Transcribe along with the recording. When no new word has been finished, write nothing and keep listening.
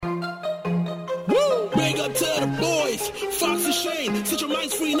up to the boys. Fox and Shane, set your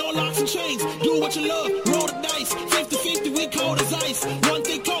minds free, no locks and chains. Do what you love, roll the dice. 50-50, we cold as ice. One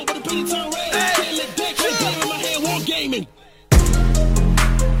thing cold, but opinion turn red. Can't let that shit glitter in my hand, war gaming.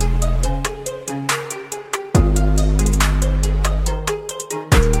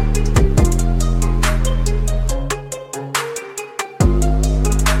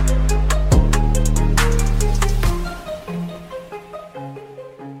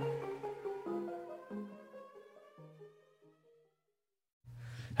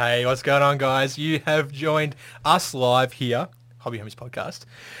 Hey, what's going on, guys? You have joined us live here, Hobby Homies Podcast.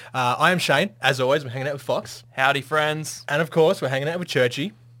 I am Shane. As always, we're hanging out with Fox. Howdy, friends. And of course, we're hanging out with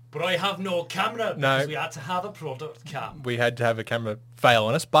Churchy. But I have no camera because we had to have a product cam. We had to have a camera fail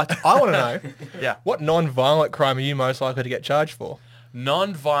on us. But I want to know, Yeah. what non-violent crime are you most likely to get charged for?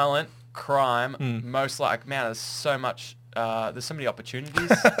 Non-violent crime, most like, man, there's so much, there's so many opportunities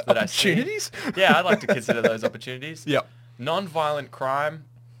that I see. Opportunities? Yeah, I'd like to consider those opportunities. Yep. Non-violent crime,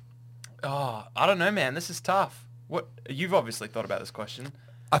 I don't know, man. This is tough. What you've obviously thought about this question.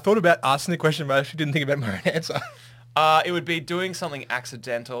 I thought about asking the question, but I actually didn't think about my own answer. It would be doing something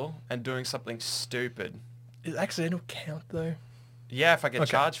accidental and doing something stupid. Does accidental count, though? Yeah, if I get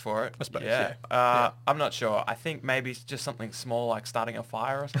Okay. charged for it. I suppose, yeah. yeah. I'm not sure. I think maybe it's just something small like starting a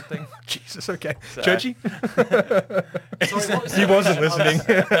fire or something. Jesus, okay. So- Churchy? Sorry, what was He that? wasn't listening.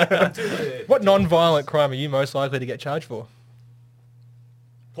 Do What non-violent crime are you most likely to get charged for?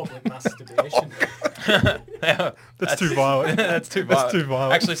 public masturbation. That's too violent. That's too That's violent. too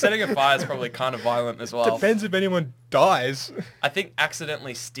violent. Actually, setting a fire is probably kind of violent as well. Depends if anyone dies. I think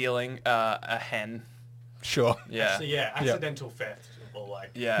accidentally stealing a hen. Sure. Yeah. So yeah, accidental theft or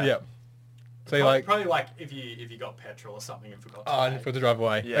like. Yeah. Yeah. So you're like, probably like if you got petrol or something and forgot to oh, pay. and for the drive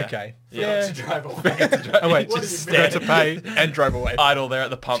away. Yeah. Okay. Yeah. To drive away. Oh wait, What just do you forgot mean? to pay and drove away. Idle there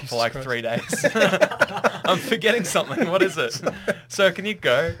at the pump for like Christ. 3 days. I'm forgetting something. What is it? So can you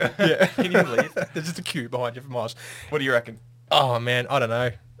go? Yeah. Can you leave? There's just a queue behind you for miles. What do you reckon? Oh man, I don't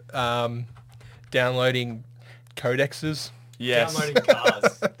know. Downloading codexes. Yes. Downloading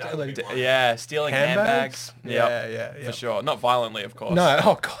cars. That would be one. Yeah, stealing handbags. Handbags? Yep, Yeah. for sure. Not violently, of course. No.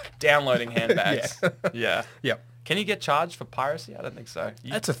 Oh god. Downloading handbags. Yeah. Yeah. Yep. Can you get charged for piracy? I don't think so.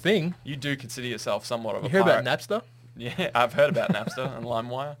 That's a thing. You do consider yourself somewhat of a You heard pirate. about Napster? Yeah, I've heard about Napster and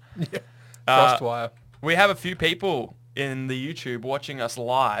LimeWire. Yeah. Uh, Frostwire. We have a few people in the YouTube watching us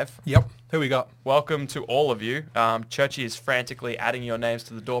live. Yep. Who we got? Welcome to all of you. Churchy is frantically adding your names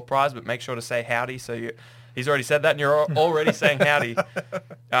to the door prize, but make sure to say howdy. He's already said that, and you're already saying howdy.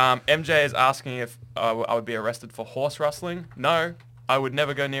 MJ is asking if I would be arrested for horse rustling. No, I would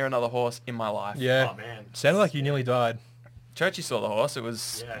never go near another horse in my life. Yeah. Oh man. Sounded like you nearly died. Churchy saw the horse. It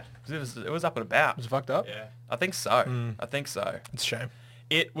was Yeah. it was up and about. Was it fucked up? Yeah. I think so. I think so. It's a shame.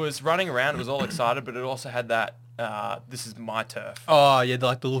 It was running around. It was all excited, but it also had that. This is my turf. Oh yeah,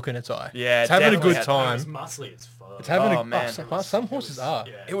 like the look in its eye. Yeah, It's having a definitely good had- It was time. muscly as fuck. It's having Oh, a man. some horses are.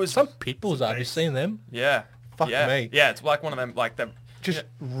 Yeah. It was Some people's are. Have you beast. seen them? Yeah. Fuck yeah. me. Yeah, it's like one of them, like the Just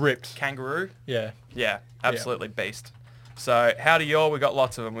ripped. kangaroo. Yeah. Yeah, absolutely beast. So howdy y'all, we got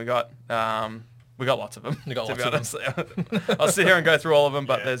lots of them. We got lots of them. We got to be lots honest. I'll sit here and go through all of them,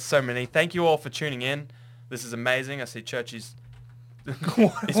 but Yeah. there's so many. Thank you all for tuning in. This is amazing. I see Churchy's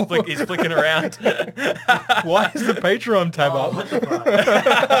he's flicking around. Why is the Patreon tab Oh, up? what the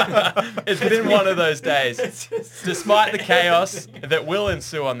fuck? It's been one of those days. It's just- Despite the chaos that will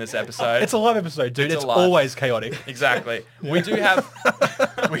ensue on this episode. It's a live episode, dude. It's alive. always chaotic. Exactly. We do have...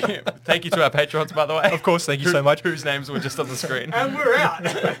 thank you to our patrons, by the way. Of course, thank you so much. Whose names were just on the screen. And we're out.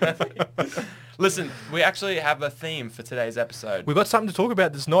 Listen, we actually have a theme for today's episode. We've got something to talk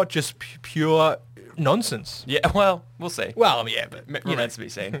about that's not just pure nonsense. Yeah, well, we'll see. Well, I mean, yeah, but you know. Remains to be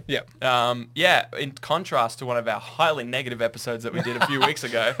seen. Yeah. Yeah, in contrast to one of our highly negative episodes that we did a few weeks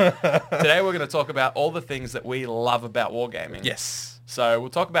ago, today we're going to talk about all the things that we love about wargaming. Yes. So we'll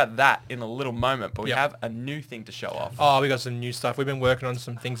talk about that in a little moment, but we Yep. have a new thing to show off. Oh, we got some new stuff. We've been working on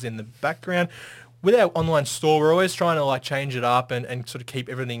some things in the background. With our online store, we're always trying to like change it up and sort of keep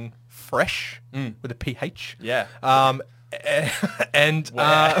everything fresh with a PH. Yeah. And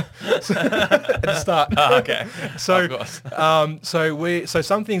at the start. Oh, okay. So, Of course. so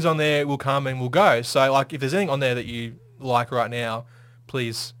some things on there will come and will go. So like if there's anything on there that you like right now,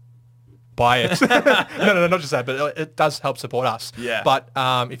 please buy it. no, not just that, but it does help support us. Yeah. But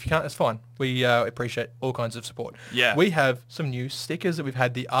if you can't, it's fine. We appreciate all kinds of support. Yeah. We have some new stickers that we've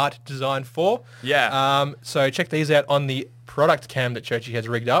had the art designed for. Yeah. So check these out on the product cam that Churchy has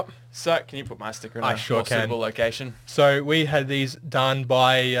rigged up. So can you put my sticker in I a sure more can. suitable location? So we had these done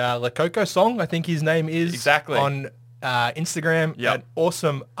by Lakoko Song, I think his name is. Exactly. On Instagram. Yep. An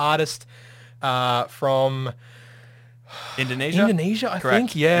awesome artist. from Indonesia. I Correct.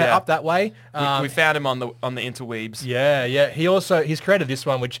 think. Yeah, up that way. We found him on the interweebs. Yeah. He's created this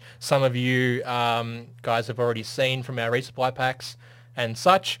one, which some of you guys have already seen from our resupply packs and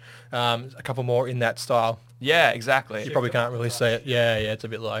such. A couple more in that style. Yeah, exactly. You probably can't really see it. Yeah, it's a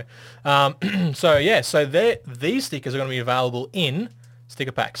bit low. So these stickers are going to be available in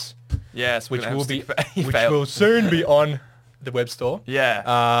sticker packs, Yes, which will soon be on the web store.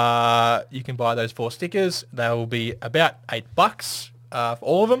 Yeah. You can buy those 4 stickers. They will be about $8 for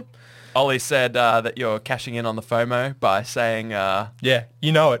all of them. Ollie said that you're cashing in on the FOMO by saying, Yeah,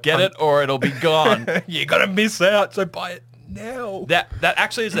 you know it. get it or it'll be gone. You're going to miss out, so buy it now. That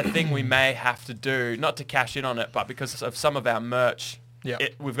actually is a thing we may have to do, not to cash in on it, but because of some of our merch,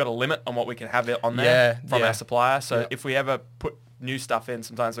 we've got a limit on what we can have it on there from our supplier. So if we ever put new stuff in,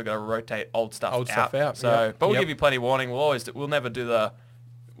 sometimes we've got to rotate old stuff out. So, but we'll give you plenty of warning. We'll never do the.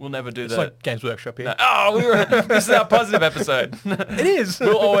 It's like Games Workshop here. No, this is our positive episode. It is.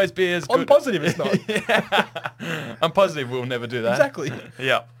 We'll always be as good. On positive, it's not. I'm positive we'll never do that. Exactly.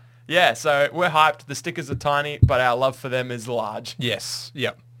 Yeah. Yeah, so we're hyped. The stickers are tiny, but our love for them is large. Yes.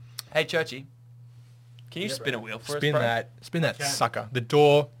 Yep. Hey, Churchy, can you spin a wheel for Spin us, that sucker. The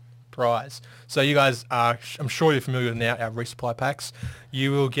door prize. So you guys are, I'm sure you're familiar with now our resupply packs.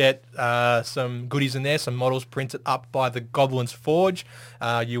 You will get some goodies in there, some models printed up by the Goblin's Forge.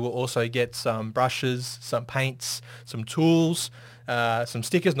 You will also get some brushes, some paints, some tools, some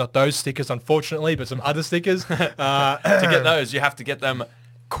stickers. Not those stickers, unfortunately, but some other stickers. To get those, you have to get them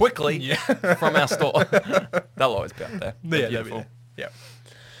quickly from our store. They'll always be up there. They're beautiful. Yeah.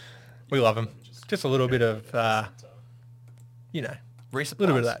 We love them. Just a little bit of, Resupply. a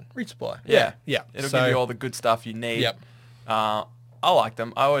little bit of that. Resupply. Yeah. Yeah. It'll give you all the good stuff you need. Yep. I like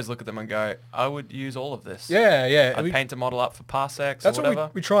them. I always look at them and go, I would use all of this. Yeah. I'd paint a model up for Parsecs That's or whatever.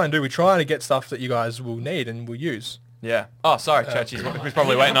 what we try and do. We try to get stuff that you guys will need and will use. Yeah. Oh, sorry, Churchy's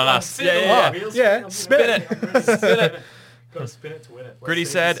probably waiting on us. Yeah. Spin it. Spin it. Gotta spin it to win it. Gritty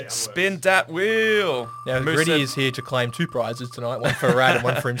said, spin that wheel. Now, Moose Gritty said- is here to claim 2 prizes tonight, one for Rad and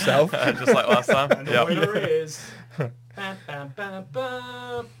one for himself. just like last time. And the winner is... Bam, bam, bam,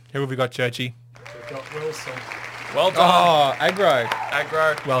 bam. Who have we got, Churchy? We've got Wilson. Well done. Oh, Aggro.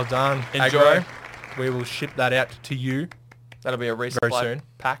 Aggro. Well done, Enjoy. Aggro. We will ship that out to you. That'll be a resupply soon.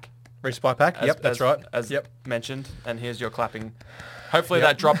 pack. Resupply pack. That's right. As mentioned. And here's your clapping. Hopefully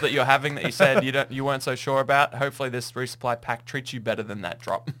that drop that you're having that you said you weren't so sure about, hopefully this resupply pack treats you better than that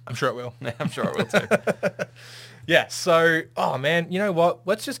drop. I'm sure it will. I'm sure it will too. Yeah, so, oh man, you know what?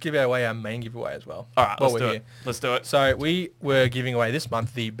 Let's just give away our main giveaway as well. All right, while let's we're do here. it. Let's do it. So we were giving away this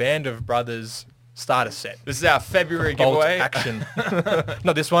month the Band of Brothers starter set. This is our February Bolt giveaway. action.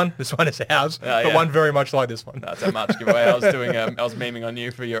 Not this one. This one is ours, but yeah. one very much like this one. That's a March giveaway. I was doing. I was memeing on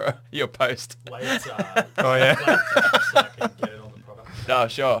you for your post. Let's, Oh yeah. so I can get it on the product. Oh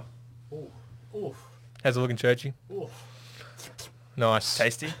sure. Oof. How's it looking, Churchy? Oof. Nice.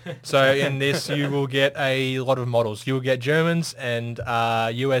 Tasty. So in this, you will get a lot of models. You will get Germans and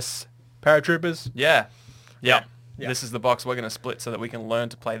US paratroopers. Yeah. Yeah. This is the box we're going to split so that we can learn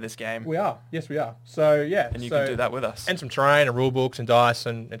to play this game. We are. Yes, we are. So yeah. And you can do that with us. And some terrain and rule books and dice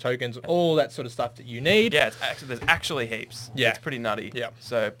and tokens and all that sort of stuff that you need. Yeah, there's actually heaps. Yeah. It's pretty nutty. Yeah.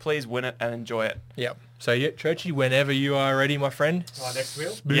 So please win it and enjoy it. Yep. So yeah, Churchy, whenever you are ready, my friend. Next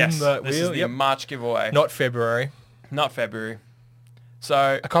wheel? Spin Yes. that This wheel. is the Yep. March giveaway. Not February. Not February.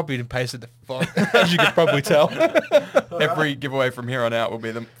 So I copied and pasted the font, as you could probably tell. every giveaway from here on out will be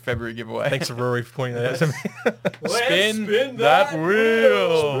the February giveaway. Thanks to Rory for pointing that out to me. Spin that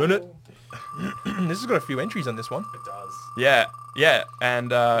wheel. Spin it. This has got a few entries on this one. It does. Yeah. And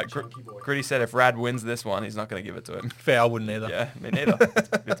Chunky boy. Gritty said if Rad wins this one, he's not going to give it to him. Fair, I wouldn't either. Yeah, me neither.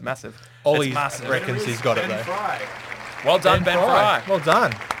 It's massive. Ollie It's massive. reckons he's got it Ben though. Fry. Well done, Ben Fry. Well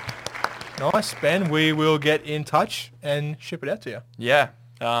done. Nice, Ben. We will get in touch and ship it out to you. Yeah.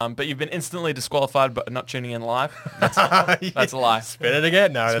 But you've been instantly disqualified by not tuning in live. That's a lie. Spin it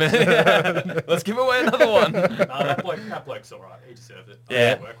again. No. That's, Let's give away another one. That bloke's alright. He deserved it. I Yeah.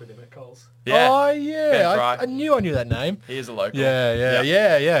 used to work with him at Coles. Yeah. Oh Ben yeah. Fry. I knew that name. He is a local.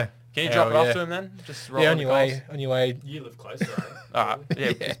 Yeah. Can you Hell drop it off yeah. to him then? Just roll Yeah, on on the your way. On your way. You live closer, eh? All right.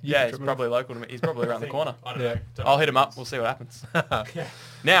 Yeah. Yeah, He's probably local to me. He's probably around the corner. I don't Yeah. know. Don't I'll know hit him who up. it We'll is. see what happens. Yeah.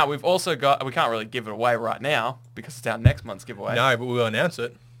 Now we've also got. We can't really give it away right now because it's our next month's giveaway. No, but we'll announce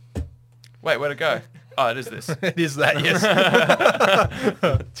it. Wait, where'd it go? Oh, it is this. Do It is that. Yes. you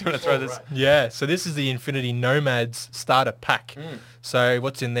want to throw this? Right. Yeah, so this is the Infinity Nomads starter pack. So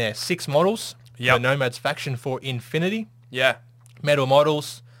what's in there? 6 models. Yep. The Nomads faction for Infinity. Yeah. Metal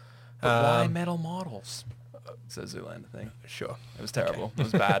models. But why metal models? It's a Zoolander thing. Sure. It was terrible. It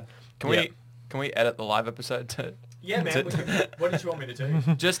was bad. Can Yeah. we Can we edit the live episode to... Yeah, man. What did you want me to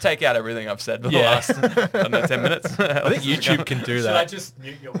do? Just take out everything I've said for the Yeah. last, I don't know, 10 minutes. I think YouTube can do Should I that. just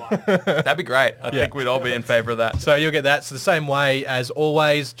mute your mic? That'd be great. I think we'd all be in favour of that. So you'll get that. So the same way as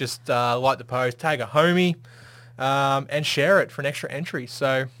always, just like the post, tag a homie, and share it for an extra entry.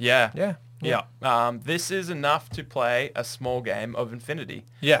 So Yeah. yeah. This is enough to play a small game of Infinity.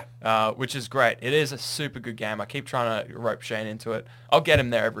 Yeah. Which is great. It is a super good game. I keep trying to rope Shane into it. I'll get him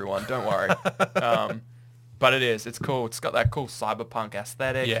there, everyone. Don't worry. But it is. It's cool. It's got that cool cyberpunk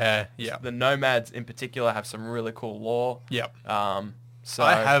aesthetic. Yeah. Yeah. The Nomads in particular have some really cool lore. Yep. So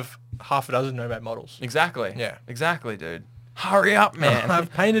I have half a dozen Nomad models. Exactly. Yeah. Exactly, dude. Hurry up, man.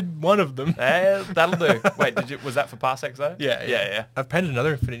 I've painted one of them. That'll do. Wait, was that for Parsecs though? Yeah. I've painted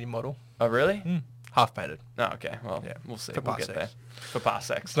another Infinity model. Oh, really? Half painted. No, okay. Well, Yeah. we'll see. For We'll get Parsecs. there. For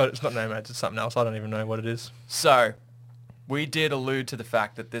Parsecs. It's not Nomads. It's something else. I don't even know what it is. So, we did allude to the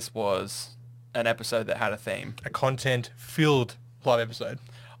fact that this was an episode that had a theme. A content-filled live episode.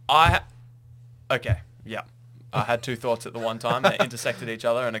 Okay, yeah. I had two thoughts at the one time that intersected each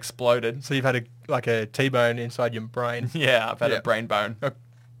other and exploded. So you've had a T-bone inside your brain. Yeah, I've had Yeah. a brain bone.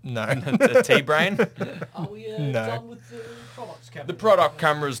 No. A T-brain? Are we No. done with the products camera? The product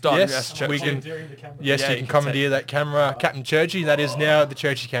camera's done. Yes, Yes, we Churchy. can- Commandeering the camera. Yes, Yeah, you you can can commandeer that camera. Captain Churchy, that is now the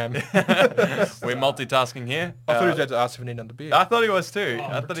Churchy cam. We're multitasking here. I thought he was about to ask if we need another beer. I thought he was too. Oh,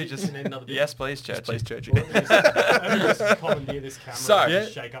 I thought he you just... need another beer? Yes, please, Churchy. Please, Churchy. Let me just commandeer this camera So- and Yeah.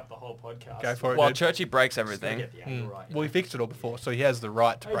 just shake up the whole podcast. Go for it. While dude. Churchy breaks Just gotta everything, get the angle right. Well, he fixed it all before, so he has the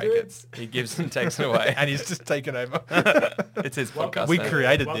right to Hey, break dudes. he gives and takes it away. and he's just taken over. It's his Welcome podcast. We now.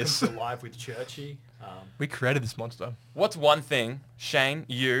 created Welcome this. to Live with Churchy. We created this monster. What's one thing, Shane,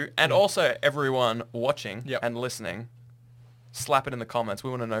 you, and also everyone watching Yep. and listening, slap it in the comments. We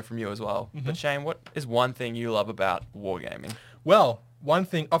want to know from you as well. But Shane, what is one thing you love about wargaming? Well, one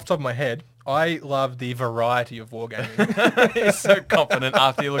thing off the top of my head, I love the variety of wargaming. You're so confident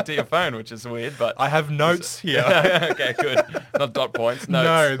after you looked at your phone, which is weird, but... I have notes here. Okay, good. Not dot points, No,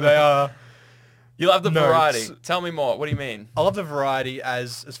 notes. they are... You love the notes. variety. Tell me more. What do you mean? I love the variety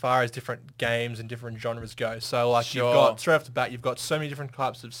as far as different games and different genres go. So like Sure. you've got, straight off the bat, you've got so many different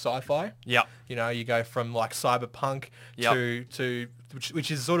types of sci-fi. Yep. You know, you go from like cyberpunk Yep. to which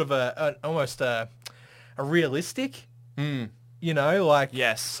is sort of almost a realistic, you know, like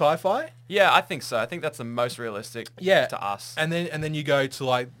Yes. sci-fi. Yeah, I think so. I think that's the most realistic Yeah. to us. And then you go to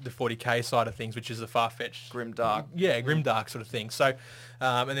like the 40k side of things, which is the far-fetched, Grimdark. yeah, grimdark sort of thing. So,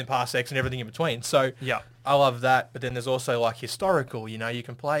 and then Parsecs and everything in between. So Yeah. I love that. But then there's also like historical. You know, you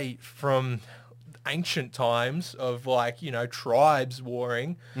can play from ancient times of like, you know, tribes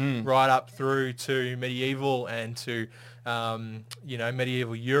warring right up through to medieval and to you know,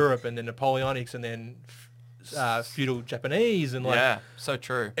 medieval Europe and then Napoleonics and then feudal Japanese and like Yeah, so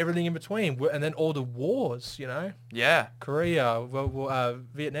true. everything in between, and then all the wars, you know, Yeah. Korea,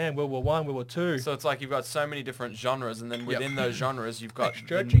 Vietnam, World War One, World War Two. So it's like you've got so many different genres, and then within those genres, you've got Thanks,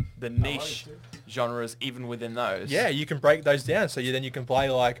 Georgie. the niche genres even within those. Yeah, you can break those down. So then you can play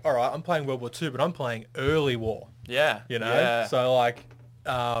like, all right, I'm playing World War Two, but I'm playing early war. Yeah. You know, Yeah. so like,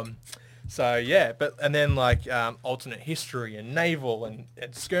 so yeah, but and then like alternate history and naval and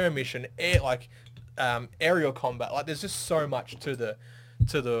skirmish and air like aerial combat. Like there's just so much to the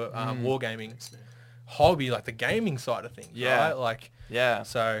wargaming hobby, like the gaming side of things. Yeah. Right? Like Yeah.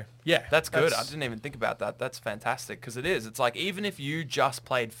 so yeah, That's good. I didn't even think about that. That's fantastic because it is. It's like even if you just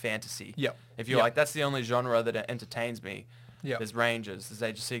played fantasy, Yep. if you're Yep. like that's the only genre that entertains me. Yep. There's Rangers, there's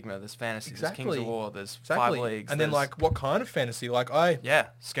Age of Sigma, there's fantasy, there's Kings Exactly. of War, there's Exactly. Five Leagues, And then there's- like what kind of fantasy? Like yeah,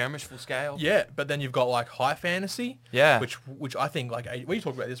 skirmish full scale. yeah, but then you've got like high fantasy. Yeah. Which I think like we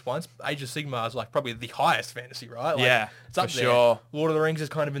talked about this once. Age of Sigmar is like probably the highest fantasy, right? Like, Yeah, it's up for there. sure. Lord of the Rings is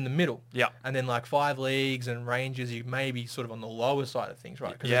kind of in the middle. Yeah. And then like Five Leagues and Rangers, you may be sort of on the lower side of things,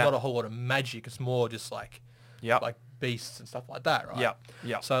 right? Because Yeah. there's not a whole lot of magic. It's more just like Yep. like beasts and stuff like that, right? Yep.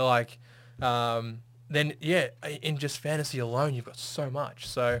 Yep. So like, then yeah, in just fantasy alone, you've got so much.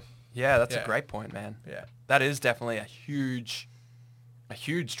 So Yeah, that's Yeah. a great point, man. yeah. That is definitely a huge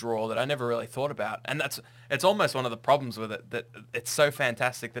draw that I never really thought about. And it's almost one of the problems with it, that it's so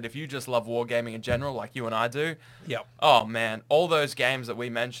fantastic that if you just love wargaming in general, like you and I do, Yep. oh man, all those games that we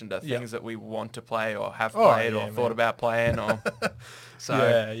mentioned are Yep. things that we want to play or have Oh, played yeah, or thought man. about playing or so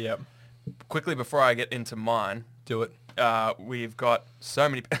Yeah. Yep. quickly before I get into mine, Do it. we've got so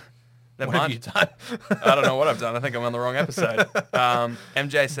many Never What have mind. you done? I don't know what I've done. I think I'm on the wrong episode.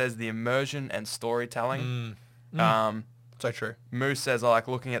 MJ says the immersion and storytelling. So true. Moose says I like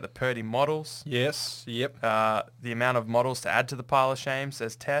looking at the Purdy models. Yes. Yep. The amount of models to add to the pile of shame,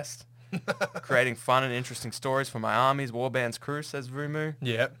 says Test. Creating fun and interesting stories for my armies, warband's crew, says Vumu.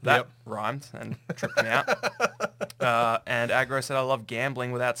 Yep. That rhymed and tripped me out. And Aggro said, I love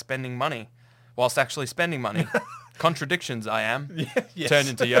gambling without spending money, whilst actually spending money. Contradictions, I am. Yes. Turned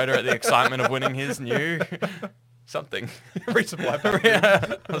into Yoda at the excitement of winning his new something. Resupply pack.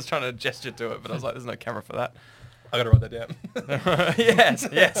 Yeah. I was trying to gesture to it, but I was like, there's no camera for that. I got to write that down.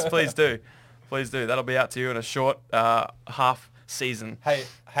 Yes, please do. Please do. That'll be out to you in a short half season. Hey,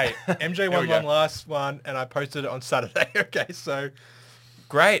 MJ won one last one, and I posted it on Saturday. Okay, so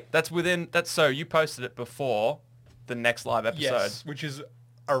Great. So you posted it before the next live episode. yes, which is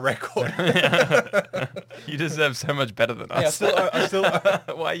a record. You deserve so much better than I us. still,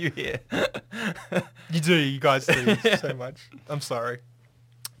 Why are you here? you guys do so much. I'm sorry.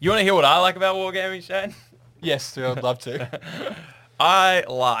 You want to hear what I like about wargaming, Shane? Yes, I'd love to. I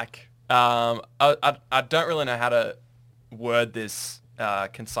like. I don't really know how to word this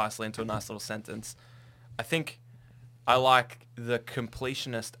concisely into a nice little sentence. I think I like the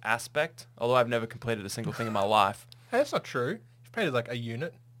completionist aspect, although I've never completed a single thing in my life. Hey, that's not true. You've painted like a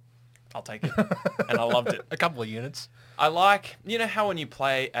unit. I'll take it. And I loved it. A couple of units. I like, you know how when you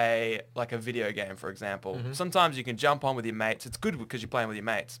play a video game, for example, Mm-hmm. sometimes you can jump on with your mates. It's good because you're playing with your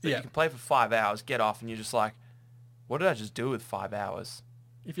mates. But Yeah. you can play for 5 hours, get off, and you're just like, what did I just do with 5 hours?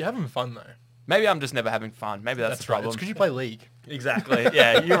 If you're having fun though. Maybe I'm just never having fun. Maybe that's the right. problem. It's because you play League. Exactly.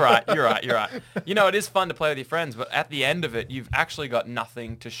 Yeah, you're right. You know, it is fun to play with your friends, but at the end of it, you've actually got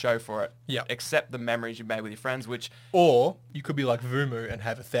nothing to show for it. Yep. Except the memories you made with your friends, which... Or you could be like Vumu and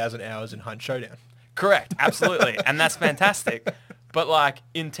have 1,000 hours in Hunt Showdown. Correct. Absolutely. And that's fantastic. But like,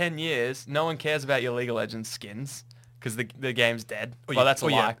 in 10 years, no one cares about your League of Legends skins because the game's dead. Well, that's a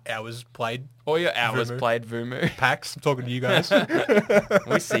lie. Your hours played. Or your hours Vumu. played Vumu. PAX. I'm talking to you guys.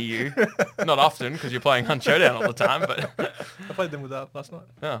 We see you. Not often because you're playing Hunt Showdown all the time, but... I played them with last night.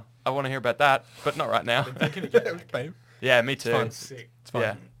 Oh, I want to hear about that, but not right now. Babe. Yeah, me too. fun. Sick. It's fun.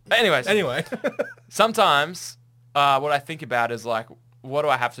 Yeah. Anyways, Anyway. sometimes what I think about is like, what do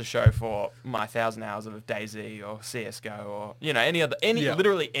I have to show for my 1,000 hours of DayZ or CS:GO or, you know, Yeah.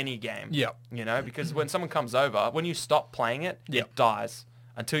 literally any game. Yeah. You know, because when someone comes over, when you stop playing it, Yeah. it dies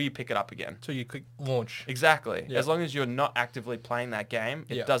until you pick it up again. So you click launch. Exactly. Yeah. As long as you're not actively playing that game,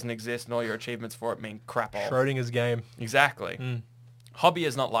 it Yeah. doesn't exist and all your achievements for it mean crap all. Schrodinger's game. Exactly. Mm. Hobby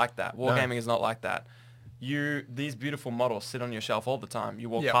is not like that. Wargaming No. is not like that. These beautiful models sit on your shelf all the time. You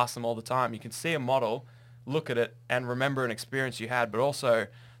walk Yeah. past them all the time. You can see a model, look at it, and remember an experience you had, but also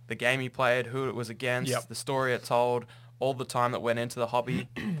the game you played, who it was against, Yep. the story it told, all the time that went into the hobby.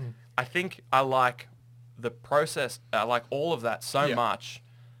 I think I like the process, I like all of that so Yeah. much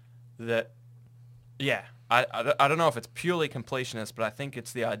that, yeah, I don't know if it's purely completionist, but I think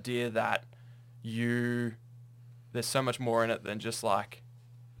it's the idea that there's so much more in it than just like,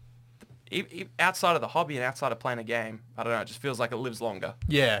 outside of the hobby and outside of playing a game, I don't know, it just feels like it lives longer.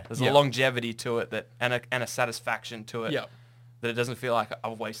 Yeah. There's yeah. a longevity to it and a satisfaction to it Yeah. that it doesn't feel like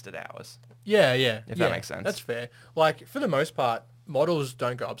I've wasted hours. Yeah, yeah. If yeah, that makes sense. That's fair. Like, for the most part, models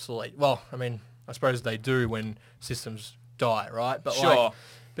don't go obsolete. Well, I mean, I suppose they do when systems die, right? But Sure.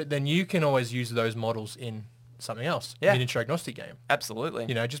 but then you can always use those models in something else. Yeah. In an interact-agnostic game. Absolutely.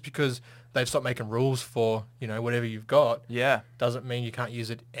 You know, just because they've stopped making rules for, you know, whatever you've got Yeah. doesn't mean you can't use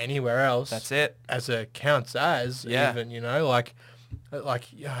it anywhere else. That's it. As a counts as, Yeah. even, you know, like,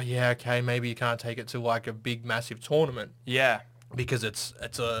 yeah, okay, maybe you can't take it to like a big, massive tournament Yeah. because it's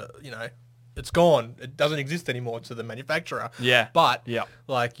a, you know, it's gone. It doesn't exist anymore to the manufacturer. Yeah. But Yeah.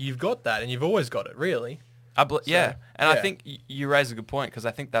 like you've got that and you've always got it, really. Yeah. And I yeah. think you raise a good point because I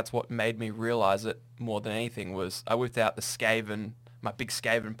think that's what made me realize it more than anything was I whipped out the Skaven, my big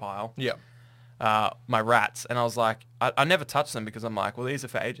Skaven pile, Yeah. my rats, and I was like, I never touched them because I'm like, well, these are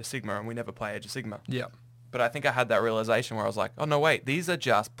for Age of Sigma and we never play Age of Sigma. Yeah. But I think I had that realization where I was like, oh, no, wait, these are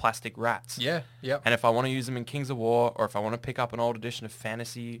just plastic rats. Yeah. Yep. And if I want to use them in Kings of War or if I want to pick up an old edition of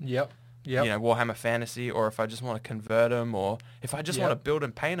Fantasy, Yep. Yep. you know, Warhammer Fantasy, or if I just want to convert them, or if I just Yep. want to build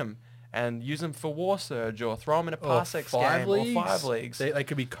and paint them and use them for War Surge or throw them in a Or Parsecs five game leagues. or 5 leagues. They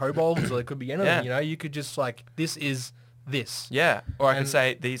could be kobolds or they could be anything, Yeah. you know? You could just like, this is this. Yeah, or I can And-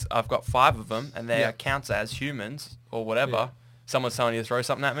 say I've got 5 of them and they Yeah. counts as humans or whatever. Yeah. Someone's telling you to throw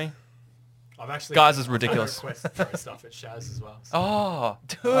something at me. I'm actually Guys, it's I'm ridiculous. gonna request to throw stuff at Shaz as well. So. Oh,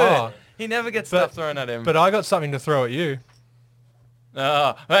 do Oh. it. He never gets But- stuff thrown at him. But I got something to throw at you.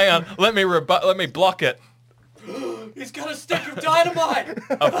 Oh, hang on. Let me block it. He's got a stick of dynamite.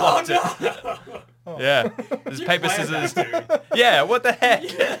 I blocked it. Yeah. There's paper, Play that, scissors. dude. Yeah, what the heck?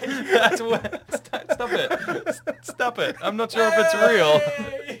 That's what. Stop it. Stop it. I'm not sure if it's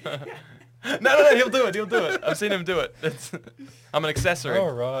real. No, he'll do it. I've seen him do it. I'm an accessory.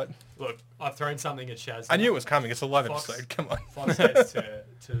 All right. Look, I've thrown something at Shaz. I knew it was coming. It's 11 Fox. episode. Come on. Fox days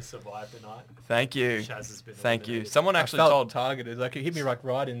to survive the night. Thank you. Shaz has been Thank you. eliminated. Someone I actually felt told... targeted. Like it hit me like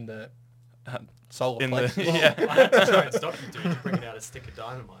right in the solar In plexus. the... Yeah. I had to try and stop you, dude. You're bringing out a stick of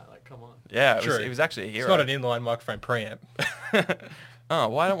dynamite. Like, come on. Yeah, True. it was actually a It's hero. not an inline microphone preamp. Oh,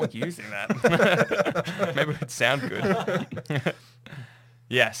 why don't we using that? Maybe it would sound good.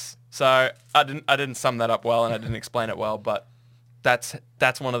 Yes. So I didn't sum that up well and I didn't explain it well, but that's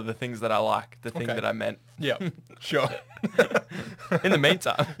one of the things that I like, the thing Okay. that I meant. Yeah, sure. In the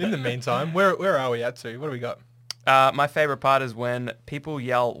meantime, In the meantime, where are we at to? What do we got? my favorite part is when people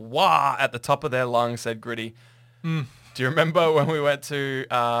yell "wah" at the top of their lungs, said Gritty. Do you remember when we went to,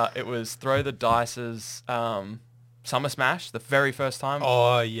 it was Throw the Dice's Summer Smash, the very first time?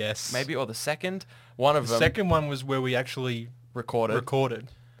 Oh, yes. Maybe, or the second? One of The them second one was where we actually recorded.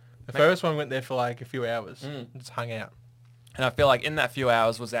 The first one went there for like a few hours. Just hung out. And I feel like in that few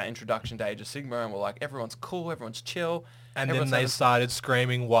hours was our introduction to Age of Sigma, and we're like, everyone's cool, everyone's chill. And then everyone's they having- started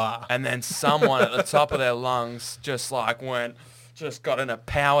screaming, "Wah!" And then someone at the top of their lungs just got in a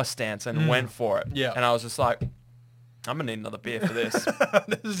power stance and went for it. Yeah. And I was just like, I'm going to need another beer for this.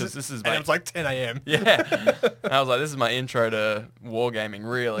 Because this is and my... it was like 10 a.m. Yeah. And I was like, this is my intro to wargaming,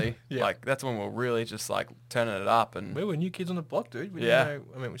 really. Yeah. Like, that's when we're really just, like, turning it up. And We were new kids on the block, dude. We Yeah. didn't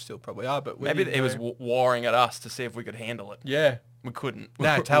know, I mean, we still probably are, but we maybe didn't it was know- warring at us to see if we could handle it. Yeah. We couldn't.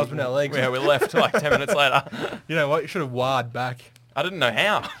 Nah, tails between our legs. Yeah, we left like 10 minutes later. You know what? You should have wired back. I didn't know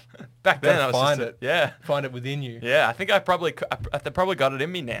how. Back then, Gotta I was find just... it. Yeah. Find it within you. Yeah, I think I probably got it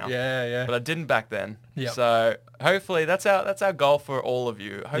in me now. Yeah, yeah. But I didn't back then. Yep. So hopefully that's our goal for all of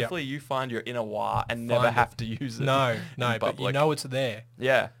you. Hopefully you find your inner wah and never Find it. have to use it. No, in but you public. know it's there.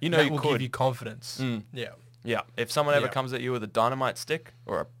 Yeah, you know That you will could. give you confidence. Mm. Yeah. Yeah, if someone ever Yeah. comes at you with a dynamite stick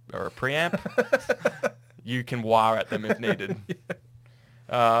or a preamp, you can wire at them if needed.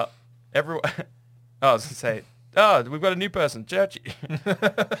 Everyone. I was gonna say, we've got a new person, Churchy.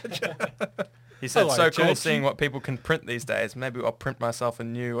 He said, Hello, so cool Churchy. seeing what people can print these days. Maybe I'll print myself a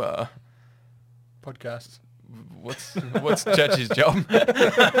new, Podcast. what's Churchy's job?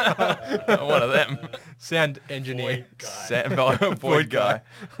 One of them. Sound engineer. Void guy.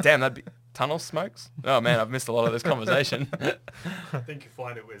 Damn, that'd be... Tunnel smokes? Oh, man, I've missed a lot of this conversation. I think you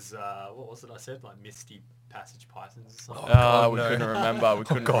find it was, what was it I said? Like Misty Passage Pythons or something. Oh, we no. couldn't remember. We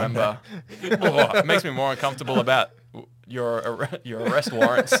couldn't God, remember. Oh, it makes me more uncomfortable about your arrest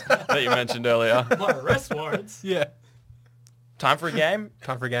warrants that you mentioned earlier. My arrest warrants. Yeah. Time for a game?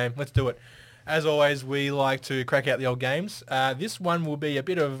 Time for a game. Let's do it. As always, we like to crack out the old games. This one will be a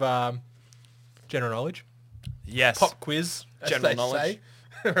bit of general knowledge. Yes. Pop quiz. as General they knowledge. say.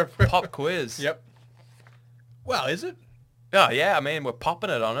 Pop quiz. Yep. Well, is it? Oh, yeah. I mean, we're popping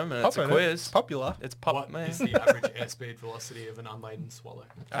it on them, and it's a Popping it. quiz. It's popular. It's pop, What man. is the average airspeed velocity of an unladen swallow?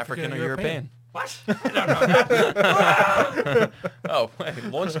 African or European? What? I don't know that. Oh, he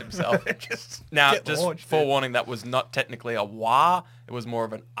launched himself. Just Now, get just launched, forewarning, that was not technically a wah. It was more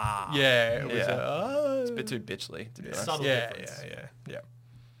of an ah. Yeah, it was Yeah. It's a bit too bitchly, to be honest. Subtle yeah, difference. yeah.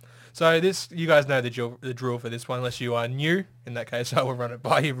 So this, you guys know the drill for this one, unless you are new. In that case, I will run it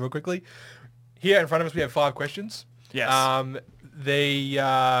by you real quickly. Here in front of us, we have 5 questions. Yes.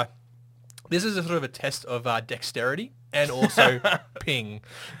 This is a sort of a test of dexterity and also ping.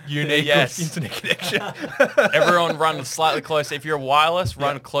 You need Yes. good internet connection. Everyone run slightly closer. If you're wireless,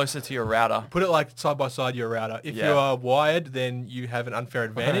 run closer to your router. Put it like side by side your router. If Yeah. you are wired, then you have an unfair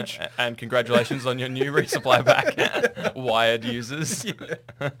advantage. And congratulations on your new resupply pack. Wired users.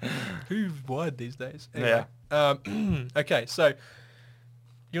 Who's wired these days? Yeah. Okay, so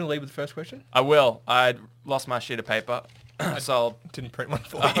you want to lead with the first question? I will. I lost my sheet of paper. So I'll... Didn't print one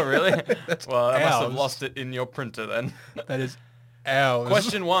for Oh, you. really? Well, I must have ours. lost it in your printer then. That is ours.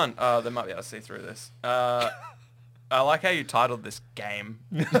 Question 1. They might be able to see through this. I like how you titled this game.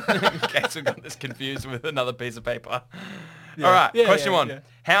 In case we got this confused with another piece of paper. Yeah. All right. Yeah, Question yeah, 1. yeah.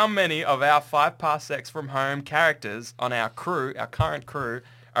 How many of our 5 parsecs from home characters on our crew, our current crew,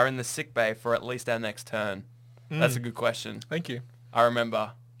 are in the sick bay for at least our next turn? That's a good question. Thank you. I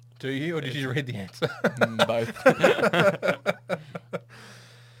remember Do you, or did you read the answer? both.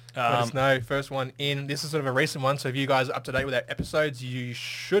 Let us know. First one in. This is sort of a recent one, so if you guys are up to date with our episodes, you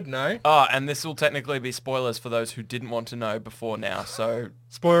should know. Oh, and this will technically be spoilers for those who didn't want to know before now. So,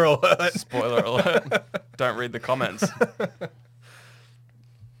 Spoiler alert. spoiler alert. Don't read the comments.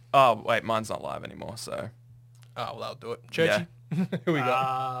 Oh, wait, mine's not live anymore, so. Oh, well, that'll do it. Churchy. Who we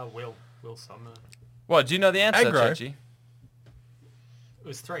got? Will Sumner. What, do you know the answer, Aggro. Churchy? It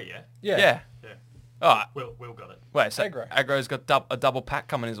was 3, yeah? Yeah. Yeah. Oh, Will got it. wait, so Aggro. Aggro's got a double pack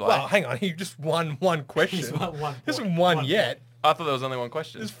coming his way. Well, hang on. He just won one question. He's won one He hasn't point. won One yet. I thought there was only one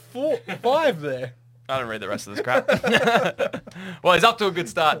question. There's 5 there. I don't read the rest of this crap. Well, he's up to a good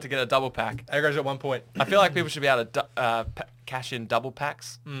start to get a double pack. Aggro's at 1 point. I feel like people should be able to cash in double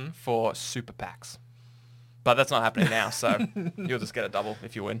packs for super packs. But that's not happening now, so you'll just get a double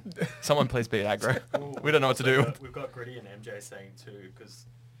if you win. Someone please beat Aggro. We don't know what to do. We've got Gritty and MJ saying too, because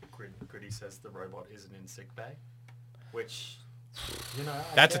Gritty says the robot isn't in sick bay, which, you know,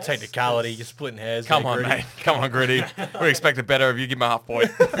 I That's a guess, technicality. 'cause- You're splitting hairs. Come there, on, Gritty. mate. Come on, Gritty. We expected better of you. Give him a half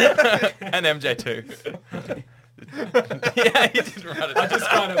point. And MJ too. Yeah, he didn't write it. I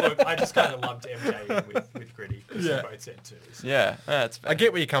just kind of lumped MJ in with Gritty because Yeah. they both said two. So. Yeah, that's fair. I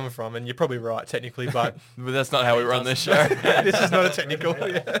get where you're coming from, and you're probably right technically, but But that's not how we run this show. this is not a technical.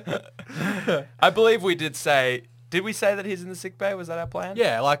 Yeah. I believe we did say... Did we say that he's in the sick bay? Was that our plan?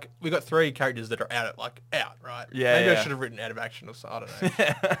 Yeah, like we got 3 characters that are out, right? Yeah, Maybe I yeah. should have written out of action or so. I don't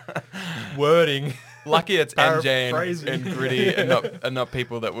know. Wording. Lucky it's MJ Paraphrasing. and Gritty and not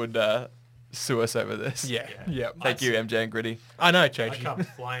people that would sue us over this. Yeah, Yeah. yeah. Thank you, MJ and Gritty. I know, I Chachie. come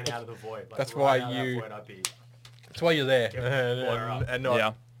flying out of the void. Like, That's right why out of that you- void, I'd be, That's why you're there, Get the lawyer up. and not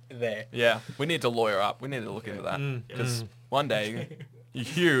Yeah. there. Yeah, we need to lawyer up. We need to look into that because one day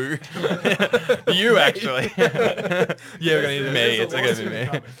you actually. Yeah, we're gonna need Me, to. it's gonna be me.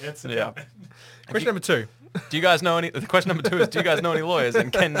 It's Yeah. Question number 2. Do you guys know any? The question number 2 is: do you guys know any lawyers,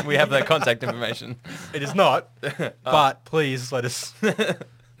 and can we have their contact information? It is not, but please let us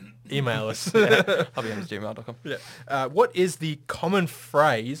email us. hobbyhammersgmail.com. Yeah. What is the common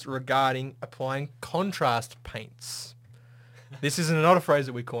phrase regarding applying contrast paints? This is not a phrase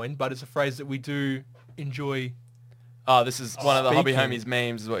that we coined, but it's a phrase that we do enjoy. Oh, this is one of the hobby Speaking. homies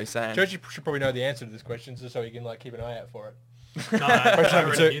memes, is what he's saying. Churchy should probably know the answer to this question, just so you can keep an eye out for it. No, I Question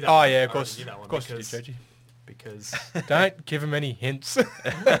number already 2. knew that Oh one. yeah, I of course, already knew that one of course you do, because- Churchy. Because Don't give him any hints.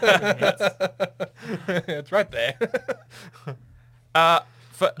 It's right there.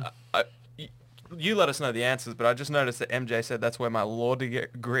 You let us know the answers, but I just noticed that MJ said that's where my law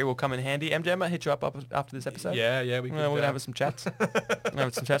degree will come in handy. MJ, I might hit you up after this episode. Yeah, we We're going to have some chats.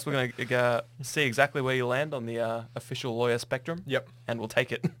 We're going to see exactly where you land on the official lawyer spectrum. Yep. And we'll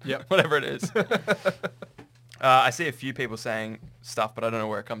take it. Yep. Whatever it is. I see a few people saying stuff, but I don't know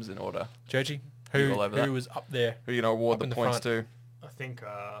where it comes in order. Churchy, You all over that? who was up there? Who are you going to award Up the in the points front. to? I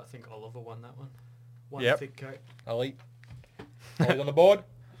think Oliver won that one. One Yep. thick coat. Elite. Always on the board.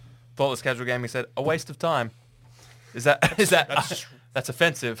 Thoughtless Casual Gaming said, a waste of time. Is that that's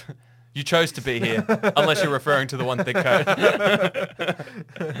offensive. You chose to be here, unless you're referring to the one thick coat.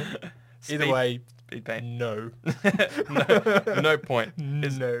 Either way, Speed paint. no. No point.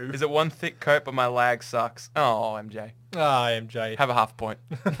 No. Is it one thick coat, but my lag sucks? Oh, MJ. Ah, MJ. Have a half point.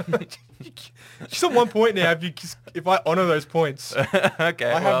 She's on 1 point now. If I honour those points.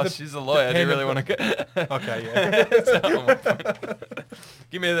 Okay, I have well, the she's a lawyer. Do you pen really of want to go? Okay, yeah. So, on 1 point.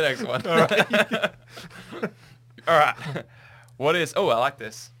 Give me the next one. All right. All right. What is... Oh, I like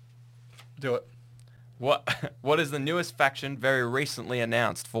this. Do it. What is the newest faction very recently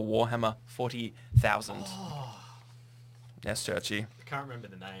announced for Warhammer 40,000? Yes, Churchy. I can't remember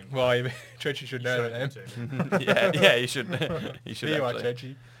the name. Well, Churchy should know Showed that them name. to. Yeah, you should. You should Here you are,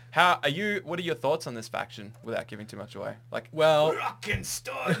 actually. Churchy. What are your thoughts on this faction without giving too much away? Like, Well, Rockin'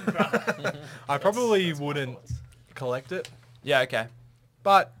 stone, brother. I probably That's my wouldn't thoughts. collect it, yeah, okay.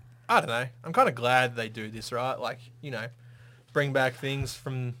 but I don't know. I'm kind of glad they do this, right? Like, bring back things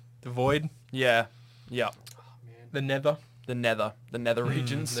from the void, Yeah. Oh, man. the nether, The nether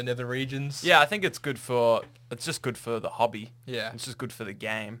regions. the nether regions. Yeah, I think it's just good for the hobby. Yeah. It's just good for the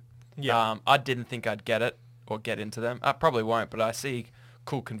game. Yeah. I didn't think I'd get it or get into them. I probably won't, but I see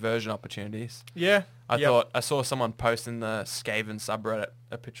cool conversion opportunities. Yeah. I Yep. thought I saw someone post in the Skaven subreddit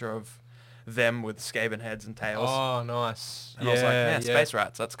a picture of them with Skaven heads and tails. Oh, nice. And I was like, man, space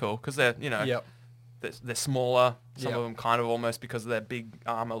rats, that's cool. Because they're, Yep. they're smaller. Some Yep. of them kind of almost because of their big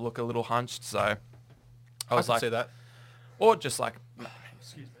armor look a little hunched. So I I was can like, see that. or just like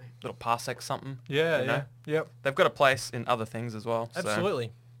Excuse me. little parsec something. Yeah, you know? yeah. Yep. They've got a place in other things as well. so-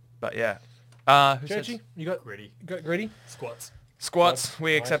 Absolutely. But yeah. Who says Churchy, you got Gritty. Gritty? Squats. squats?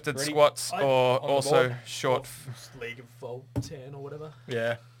 We Nice, accepted ready? squats I- or on the also board. short. League of Voltan or whatever.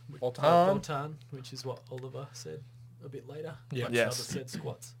 Yeah. Voltan, which is what Oliver said a bit later. Yeah. Bunch of Yes. others said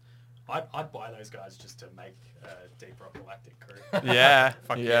squats. I'd buy those guys just to make Deep Rock Galactic crew. Yeah.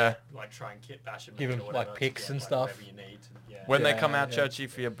 Fuck yeah. Like try and kit bash them. Give 'em, or like, whatever to picks get, and like, stuff. Whatever you need. Yeah. When they Yeah, come out, yeah. Churchy,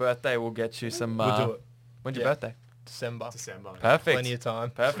 for your birthday, we'll get you some. We'll do it. When's your Yeah. birthday? December. December. Perfect. Plenty of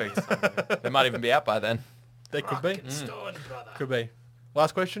time. Perfect. They might even be out by then. They could be. Rockin' stone, brother. Could be.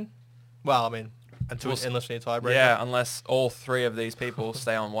 Last question. Well, I mean, until it's endlessly a tiebreaker. Yeah, unless all three of these people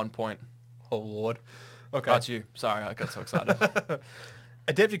stay on 1 point. Oh Lord. Okay. That's you. Sorry, I got so excited.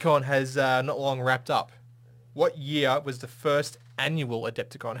 Adepticon has not long wrapped up. What year was the first annual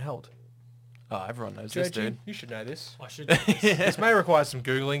Adepticon held? Oh, everyone knows this, Joji, dude. you should know this. I should know this. This may require some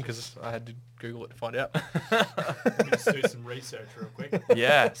Googling because I had to Google it to find out. Let me just do some research real quick.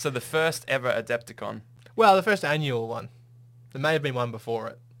 Yeah, so the first ever Adepticon. Well, the first annual one. There may have been one before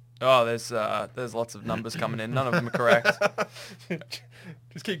it. Oh, there's lots of numbers coming in. None of them are correct.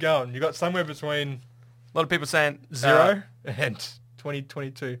 Just keep going. You got somewhere between A lot of people saying 0 and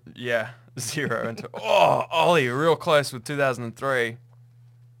 2022. Yeah, 0 and oh, Ollie, real close with 2003.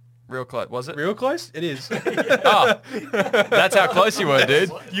 Real close, was it? Real close? It is. Oh, that's how close you were,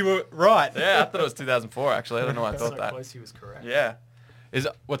 dude. You were right. Yeah, I thought it was 2004. Actually, I don't know why I So thought that. close he was correct. Yeah,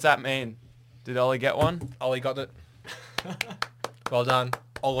 what's that mean? Did Ollie get one? Ollie got it. Well done.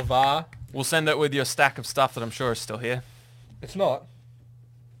 Oliver. We'll send it with your stack of stuff that I'm sure is still here. It's not.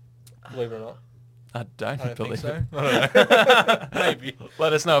 Believe it or not. I don't, I don't think believe so. it. I don't know. Maybe.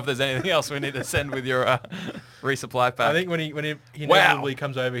 Let us know if there's anything else we need to send with your resupply pack. I think when he Wow. inevitably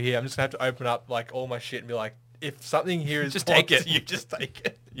comes over here, I'm just gonna have to open up like all my shit and be like, if something here is Just take boxed, it. you just take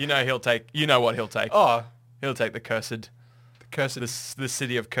it. you know what he'll take. Oh, He'll take the cursed, the cursed the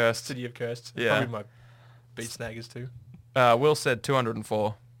city of cursed. city of cursed. Yeah. Probably my beat snaggers too. Will said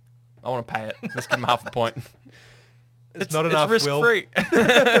 204. I want to pay it. Let's give him half a point. It's not enough, It's Will. risk-free.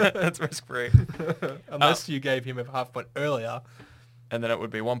 It's risk-free. Unless you gave him a half point earlier. And then it would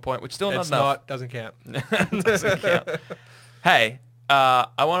be 1 point, which still It's not enough. not. Doesn't count. Doesn't count. Hey,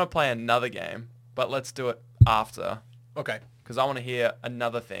 I want to play another game, but let's do it after, Okay. because I want to hear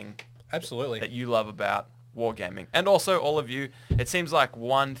another thing Absolutely. that you love about wargaming. And also, all of you, it seems like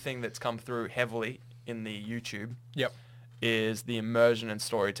one thing that's come through heavily in the YouTube Yep. is the immersion and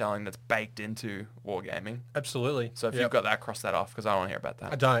storytelling that's baked into wargaming. Absolutely. So if Yep. you've got that, cross that off, because I don't want to hear about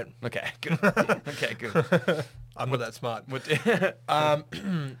that. I don't. Okay, good. Okay, good. I'm not that smart. What-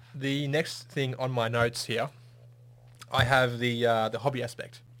 The next thing on my notes here, I have the hobby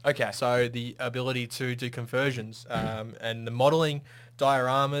aspect. okay, So the ability to do conversions and the modeling,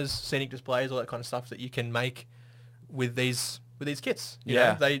 dioramas, scenic displays, all that kind of stuff that you can make with these kits. You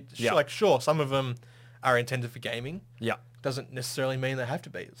Yeah. know, they Yeah. like sure some of them are intended for gaming. yeah. Doesn't necessarily mean they have to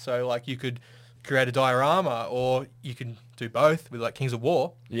be. So like you could create a diorama, or you can do both with like Kings of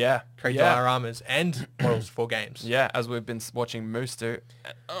War, Yeah. create yeah. dioramas and models for games. Yeah, as we've been watching Moose do.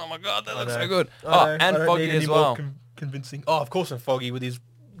 Oh my god, that I looks know. so good. I Oh, know. and I don't Foggy need any as more well. Convincing. Oh, of course, and Foggy with his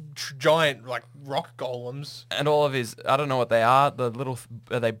giant like rock golems. And all of his, I don't know what they are, the little,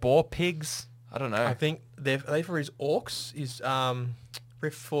 are they boar pigs? I don't know. I think are they for his orcs? His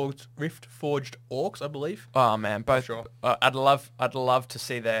rift forged orcs, I believe. Oh man, both. Sure. I'd love to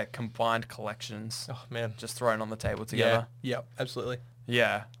see their combined collections Oh man, just thrown on the table together. Yeah, absolutely.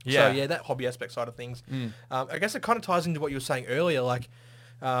 Yeah. Yeah. So yeah, that hobby aspect side of things. I guess it kind of ties into what you were saying earlier. Like,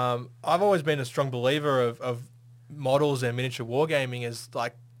 I've always been a strong believer of models and miniature wargaming as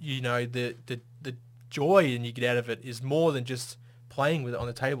like, you know, the joy and you get out of it is more than just playing with it on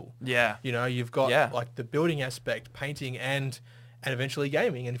the table. Yeah. You know, you've got Yeah. like the building aspect, painting, and eventually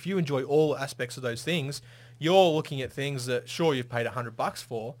gaming. And if you enjoy all aspects of those things, you're looking at things that sure you've paid $100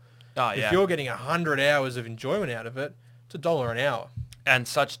 for. Oh If yeah. you're getting 100 hours of enjoyment out of it, it's $1 an hour. And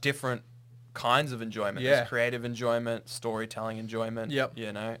such different kinds of enjoyment. Yeah. There's creative enjoyment, storytelling enjoyment. Yep.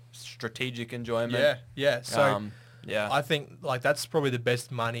 You know, strategic enjoyment. Yeah, yeah. So yeah. I think like that's probably the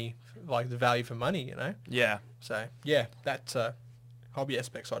best money, like the value for money, you know. yeah. So yeah, that hobby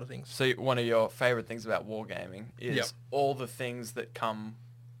aspect side of things. So one of your favorite things about wargaming is Yep. all the things that come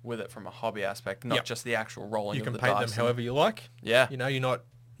with it from a hobby aspect, not Yep. just the actual rolling You of can the paint dice. them however you like. Yeah. You know, you're not,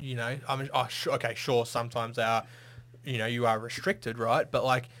 you know, I mean, okay, sure, sometimes they are, you know, you are restricted, right? But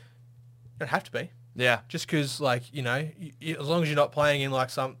like, you don't have to be. Yeah. Just because, like, you know, as long as you're not playing in like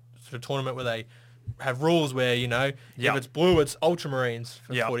some sort of tournament where they have rules where, you know, Yep. if it's blue, it's Ultramarines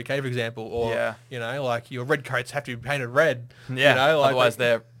for Yep. 40k, for example, or, Yeah. you know, like your red coats have to be painted red. Yeah. You know, like, Otherwise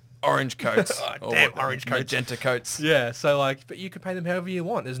they're orange coats. Oh, or damn orange coats. Magenta coats. Yeah, so like, but you can paint them however you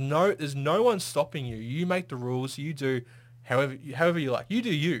want. There's no one stopping you. You make the rules. You do however you like. You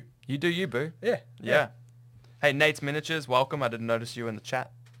do you. You do you, boo. Yeah. Yeah. Hey, Nate's Miniatures, welcome. I didn't notice you in the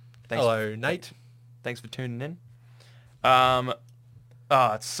chat. Thanks. Hello, Nate. Thanks for tuning in.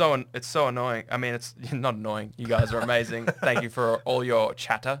 It's so annoying. I mean, it's not annoying. You guys are amazing. Thank you for all your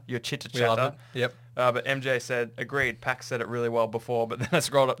chatter, your chitter We love chatter. it. Yep. But MJ said, agreed, Pax said it really well before, but then I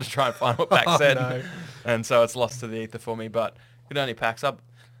scrolled up to try and find what Pax Oh, said. no. And so it's lost to the ether for me, but good only Pax up.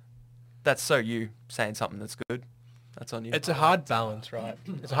 That's so you saying something that's good. That's on you. It's a hard balance, right?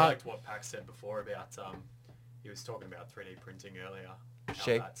 It's I hard. liked what Pax said before about he was talking about 3D printing earlier. how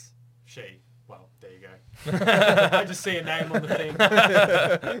She. that's- She. Well, there you go. I just see a name on the thing.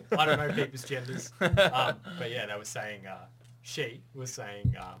 I don't know people's genders. But yeah, they were saying she was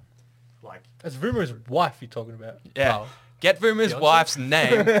saying like That's Vuma's wife you're talking about. Yeah. Oh. Get Vuma's Beyonce? wife's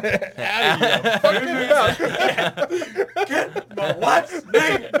name. my wife's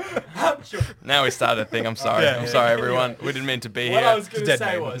name. Now we started a thing. I'm sorry. Yeah. I'm sorry, everyone. We didn't mean to be What here. I was going to dead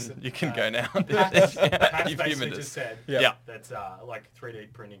say name. was You can go now. Pax You've basically humoured just us. said Yeah. that like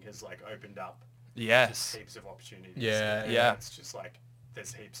 3D printing has like opened up Yes. heaps of opportunities. Yeah. And Yeah. It's just like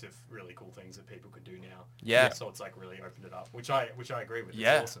there's heaps of really cool things that people could do now. Yeah. So it's like really opened it up, which I agree with. It's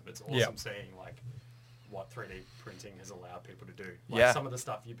Yeah. awesome. It's awesome Yeah. seeing like what 3D printing has allowed people to do. Like Yeah. some of the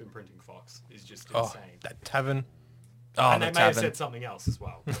stuff you've been printing, Fox, is just Oh, insane. that tavern. Oh, And the they may have tavern. said something else as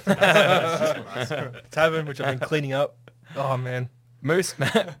well. But that's just what I said. Tavern, which I've been cleaning up. Oh, man. Moose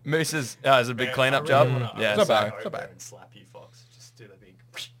is a big Yeah, cleanup I job. really wanna- Yeah, It's not sorry. bad. Go It's not over bad. and slap you, Fox. Just do the big.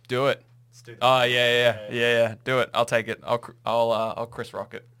 Do it. Just do the Oh big- yeah. Do it. I'll take it. I'll Chris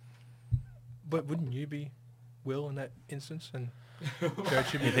Rock it. But wouldn't you be Will in that instance? And Jared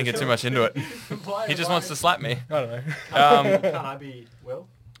should be You think it's too much into it. Why- He just why- wants to slap me. I don't know. Can't I be Will?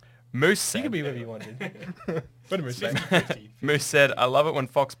 Moose You can said. be whoever you wanted. What a Moose say? 50-50. Moose said, "I love it when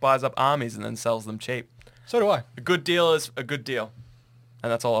Fox buys up armies and then sells them cheap. So do I. A good deal is a good deal, and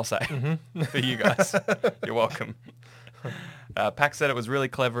that's all I'll say for you guys. You're welcome." Pax said it was really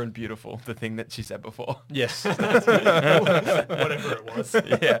clever and beautiful. The thing that she said before. Yes. Whatever it was.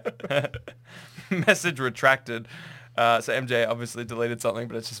 Yeah. Message retracted. So MJ obviously deleted something,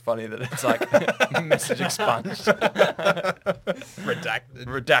 but it's just funny that it's like message expunged. Redacted.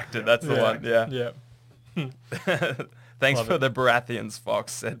 Redacted, that's the one. Yeah. Yeah. Thanks Love for it. the Baratheons,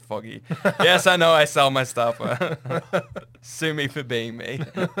 Fox, said Foggy. Yes, I know I sell my stuff. Sue me for being me.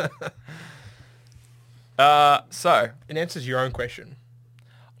 So, In answer to your own question,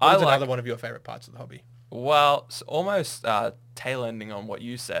 I what is like, another one of your favourite parts of the hobby? well, almost tail ending on what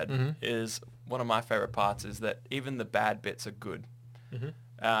you said Mm-hmm. is one of my favorite parts is that even the bad bits are good. Mm-hmm.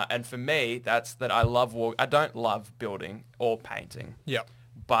 And for me, that's that I love I don't love building or painting. Yeah.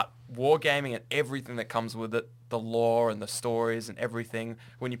 But wargaming and everything that comes with it, the lore and the stories and everything,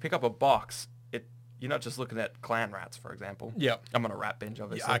 when you pick up a box, you're not just looking at clan rats, for example. Yeah. I'm on a rat binge,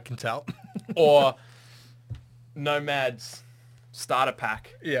 obviously. Yeah, I can tell. Or Nomad's starter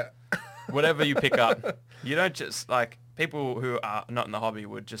pack, Yeah. whatever you pick up. You don't just, like, people who are not in the hobby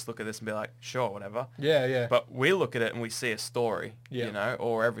would just look at this and be like, sure, whatever. Yeah, yeah. But we look at it and we see a story, Yeah. you know,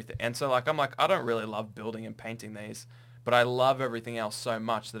 or everything. And so, like, I'm like, I don't really love building and painting these, but I love everything else so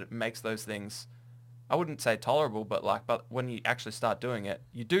much that it makes those things, I wouldn't say tolerable, but when you actually start doing it,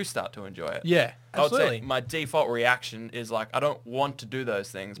 you do start to enjoy it. yeah, I would say absolutely. my default reaction is like, I don't want to do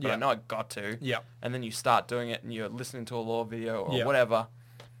those things, but Yeah. I know I got to. Yeah. And then you start doing it and you're listening to a lore video or Yeah. whatever.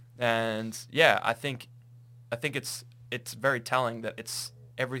 And yeah, I think it's very telling that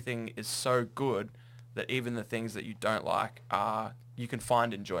everything is so good that even the things that you don't like you can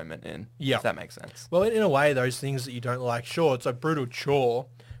find enjoyment in. Yeah. If that makes sense. Well, in a way, those things that you don't like, sure, it's a brutal chore,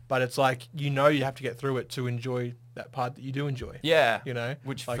 but it's like, you have to get through it to enjoy that part that you do enjoy. Yeah. You know?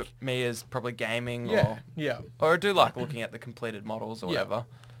 Which like, for me is probably gaming yeah, yeah. or I do like looking at the completed models or Yeah. whatever.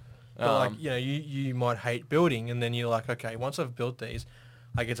 But like, you might hate building, and then you're like, okay, once I've built these,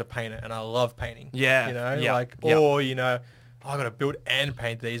 I get to paint it, and I love painting. Yeah, You know, yeah, like, yeah. or, I got to build and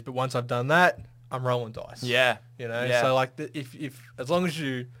paint these, but once I've done that, I'm rolling dice. Yeah. You know, Yeah. so like, if as long as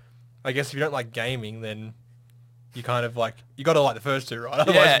I guess if you don't like gaming, then you kind of like, you got to like the first two, right?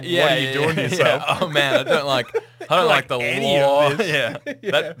 Otherwise, what are you doing to yourself? Yeah. Oh man, I don't like like the any of lore. this. Yeah.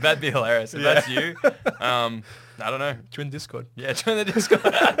 Yeah. That'd be hilarious. If Yeah. that's you, I don't know. Join Discord. Yeah, join the Discord.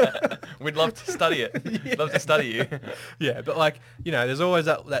 We'd love to study it. Love to study you. Yeah, but like, there's always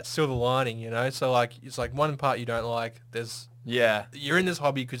that silver lining, So like, it's like one part you don't like, Yeah. you're in this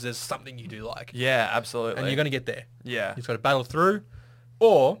hobby because there's something you do like. Yeah, absolutely. And you're going to get there. Yeah. You just got to battle through,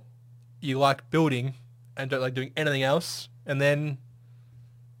 or you like building and don't like doing anything else, and then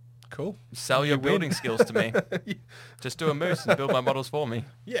cool. Sell your You win. building skills to me. Just do a moose and build my models for me.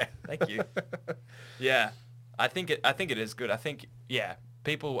 Yeah. Thank you. Yeah. I think it is good. I think, yeah,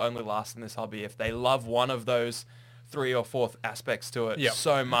 people only last in this hobby if they love one of those 3 or 4 aspects to it Yep.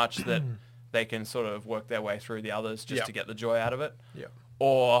 so much that they can sort of work their way through the others just Yep. to get the joy out of it. Yeah.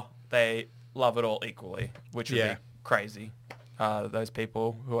 Or they love it all equally, which would Yeah. be crazy. Those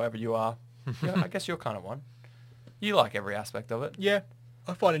people, whoever you are, yeah, I guess you're kind of one. You like every aspect of it. Yeah.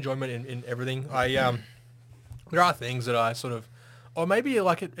 I find enjoyment in everything. There are things that I sort of, or maybe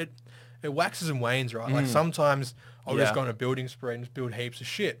like it it waxes and wanes, right? Like sometimes I'll Yeah. just go on a building spree and just build heaps of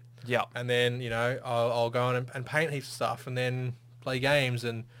shit. Yeah. And then, I'll go on and paint heaps of stuff and then play games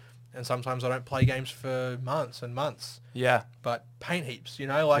and sometimes I don't play games for months and months. Yeah. But paint heaps,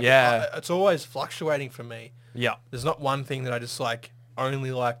 Yeah. it's always fluctuating for me. Yeah. There's not one thing that I just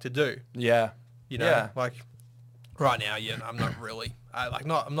only like to do. Yeah. Yeah. Like right now, I'm not really, I'm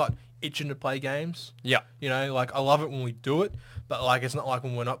not itching to play games. Yeah. I love it when we do it, but it's not like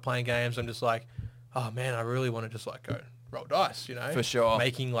when we're not playing games, I'm just like, oh man, I really want to just go roll dice, For sure.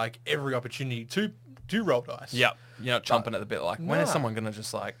 Making every opportunity to do roll dice. Yeah. You're not chomping at the bit when is Nah. someone going to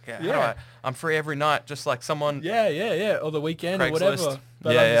just how do Yeah. I'm free every night, just like someone. Yeah. Or the weekend or Craigslist. whatever.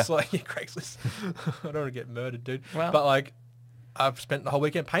 But Yeah, I'm yeah. just Craigslist. I don't want to get murdered, dude. Well. But I've spent the whole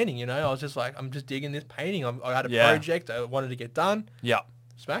weekend painting, I was just I'm just digging this painting. I had a Yeah. project I wanted to get done. Yeah.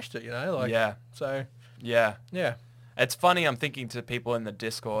 Smashed it, Yeah. So, Yeah. yeah. It's funny. I'm thinking to people in the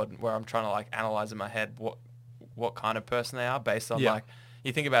Discord where I'm trying to analyze in my head what kind of person they are based on Yeah.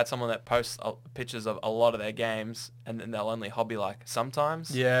 you think about someone that posts pictures of a lot of their games and then they'll only hobby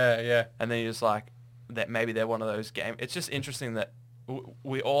sometimes. Yeah. And then you're just that maybe they're one of those game. It's just interesting that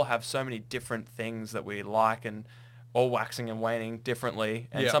we all have so many different things that we like and all waxing and waning differently.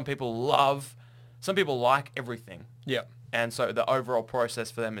 And Yeah. some people like everything. Yeah. And so the overall process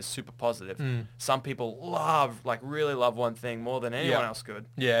for them is super positive. Mm. Some people really love one thing more than anyone Yeah. else could.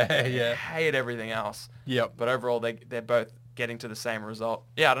 Yeah. Yeah. Hate everything else. Yep. But overall, they're both getting to the same result.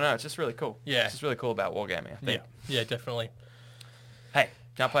 Yeah, I don't know. It's just really cool. Yeah. It's just really cool about wargaming, I Yeah. think. Yeah, definitely. Hey,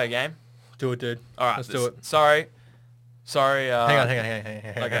 can I play a game? Do it, dude. All right. Let's do it. Sorry. Hang on.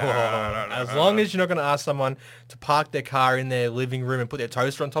 Okay, As long as you're not going to ask someone to park their car in their living room and put their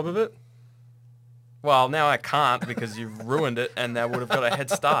toaster on top of it. Well, now I can't because you've ruined it and they would have got a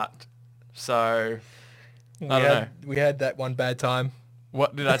head start. So, I don't know. We had that one bad time.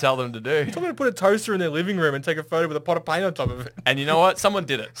 What did I tell them to do? Someone to put a toaster in their living room and take a photo with a pot of paint on top of it. And you know what? Someone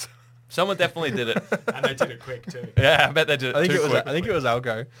did it. Someone definitely did it. And they did it quick too. Yeah, I bet they did it I think too quick. it was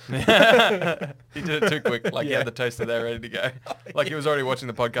Algo. He did it too quick. He Yeah. had the toaster there ready to go. He was already watching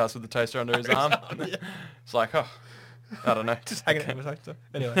the podcast with the toaster under his arm. It's I don't know. Just hanging out with a toaster.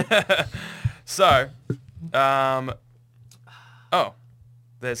 Anyway. So,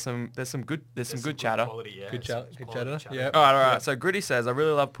 there's some good chatter. Quality, yeah. Good Some chatter. quality Yeah. All right. So Gritty says, I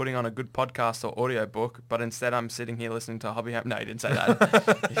really love putting on a good podcast or audio book, but instead I'm sitting here listening to Hobby Ham. No, he didn't say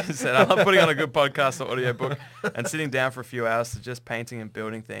that. He said, I love putting on a good podcast or audio book and sitting down for a few hours to just painting and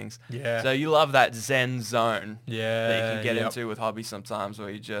building things. Yeah. So you love that Zen zone Yeah. that you can get Yep. into with hobby sometimes where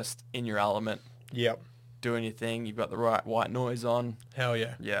you're just in your element, Yep. doing your thing. You've got the right white noise on. Hell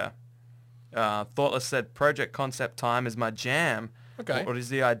yeah. Yeah. Thoughtless said, project concept time is my jam. Okay. What is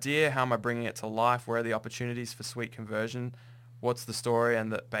the idea? How am I bringing it to life? Where are the opportunities for sweet conversion? What's the story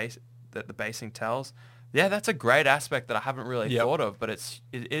and that the basing tells? Yeah, that's a great aspect that I haven't really Yep. thought of, but it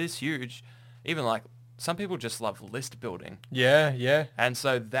is huge. Even some people just love list building. Yeah. Yeah. And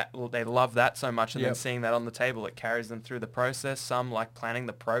so they love that so much, and then Yep. seeing that on the table, it carries them through the process. Some like planning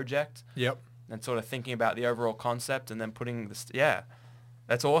the project Yep. and sort of thinking about the overall concept and then putting this. Yeah,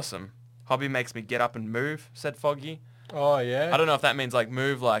 that's awesome. Hobby makes me get up and move, said Foggy. Oh yeah. I don't know if that means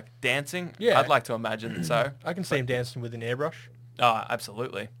move like dancing. Yeah. I'd like to imagine so. I can see him dancing with an airbrush. Oh,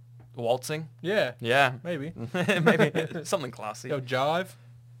 absolutely. Waltzing. Yeah. Yeah. Maybe. Maybe something classy. Yo, jive.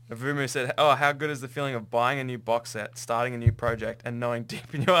 Vumu said, oh, how good is the feeling of buying a new box set, starting a new project, and knowing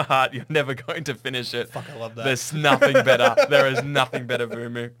deep in your heart you're never going to finish it. Fuck, I love that. There's nothing better. There is nothing better,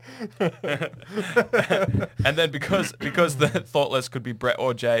 Vumu. And then because the Thoughtless could be Brett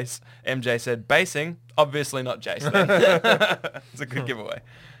or Jace, MJ said, basing, obviously not Jace then. It's a good giveaway.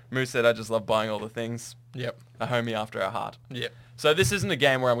 Moose said, I just love buying all the things. Yep. A homie after our heart. Yep. So this isn't a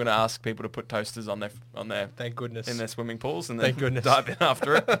game where I'm going to ask people to put toasters on their Thank goodness. in their swimming pools and Thank then goodness. dive in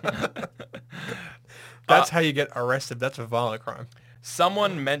after it. That's how you get arrested. That's a violent crime.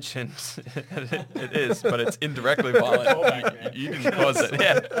 Someone mentioned it is, but it's indirectly violent. Callback, man. You didn't cause it.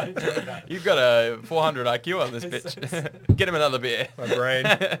 Yeah. You've got a 400 IQ on this bitch. Get him another beer. My brain.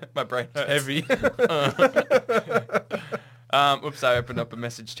 My brain hurts. Heavy. Oops, I opened up a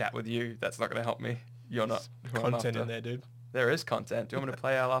message chat with you. That's not going to help me. You're not who I'm Content after. in there, dude. There is content. Do you want me to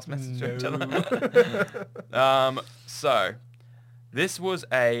play our last message? No. So, this was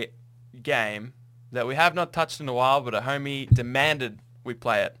a game that we have not touched in a while, but a homie demanded we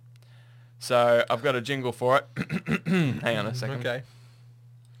play it. So, I've got a jingle for it. Hang on a second. Okay.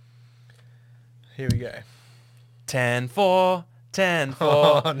 Here we go. 10-4, 10-4.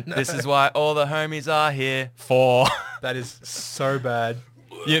 Oh, no. This is why all the homies are here. 4. That is so bad.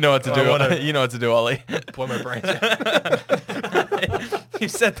 You know what to I do. wanna- You know what to do, Ollie. Blow my brains out. You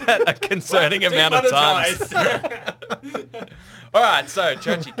said that a concerning amount of times. Demonetized. All right, so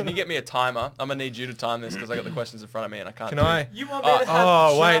Churchy, can you get me a timer? I'm gonna need you to time this because I got the questions in front of me and I can't. Can do I? it. You want me to have,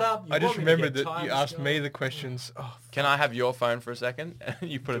 Oh, shut wait. up. You I just want me to remembered get that you time, asked shut me up. the questions. Oh, Can I have your phone for a second?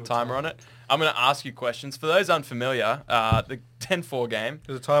 You put a Do a timer timer. on it. I'm gonna ask you questions. For those unfamiliar, the 10-4 game.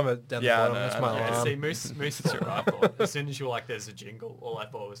 there's a timer down Yeah, I the bottom. know, That's I my know. Yeah, alarm. see, Moose is what I thought. As soon as you were like, there's a jingle, all I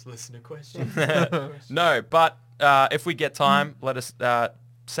thought was listen to questions. No, but if we get time, let us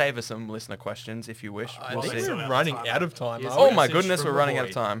save us some listener questions if you wish. I We'll think see. Still we're out of running time, out of mate. time. Here's aren't Oh we? my message goodness, from we're the running out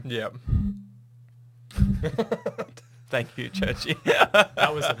of void. time. Yep. Thank you, Churchy.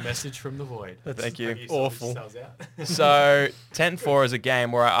 That was a message from the void. Thank you. Have sorted Awful. yourselves out? So 10-4 is a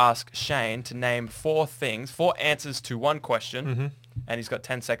game where I ask Shane to name 4 answers to one question, and he's got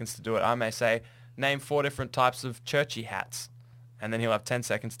 10 seconds to do it. I may say, name 4 different types of Churchy hats, and then he'll have 10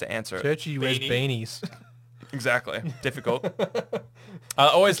 seconds to answer it. Churchy wears Beanie. beanies. Exactly. Difficult. I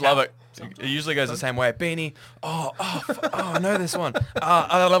always love it. It usually goes the same way. Beanie. Oh, I know this one. Hang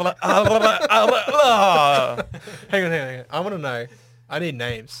on. I want to know. I need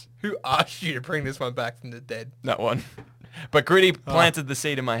names. Who asked you to bring this one back from the dead? That one. But Gritty planted the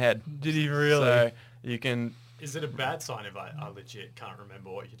seed in my head. Did he really? So you can... Is it a bad sign if I legit can't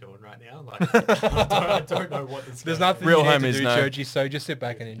remember what you're doing right now? Like, I don't know what this There's is. nothing Real you need homies to do, know. Churchy, so just sit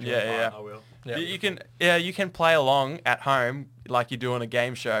back and enjoy. Yeah. I will. Yeah. You can play along at home like you do on a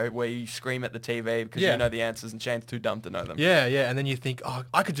game show where you scream at the TV because Yeah. you know the answers and Shane's too dumb to know them. Yeah, and then you think, oh,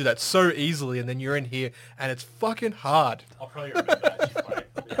 I could do that so easily, and then you're in here, and it's fucking hard. I'll probably remember that. Just play.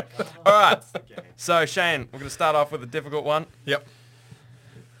 Be like, oh, All right. that's the game. So Shane, we're going to start off with a difficult one. Yep.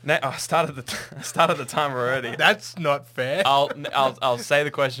 I started the timer already. That's not fair. I'll say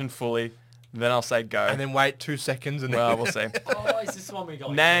the question fully, then I'll say go. and then wait 2 seconds, and then... Well, we'll see. Oh, is this the one we got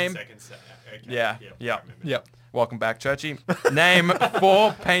like Name- 10 seconds? Okay. Yeah, I yeah. remember. Yep. Welcome back, Churchy. Name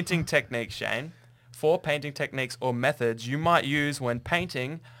 4 painting techniques, Shane. 4 painting techniques or methods you might use when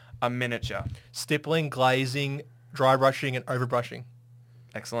painting a miniature. Stippling, glazing, dry brushing, and overbrushing.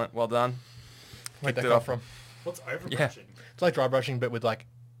 Excellent. Well done. Where'd that it come off. from? What's overbrushing? Yeah. It's like dry brushing, but with like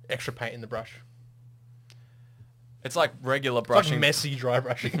extra paint in the brush. It's like regular It's brushing. like messy dry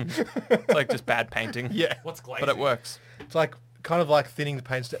brushing. It's like just bad painting. Yeah. What's glazing? But it works. It's like kind of like thinning the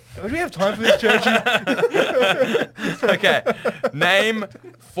paint. Do we have time for this, Churchy? Okay. Name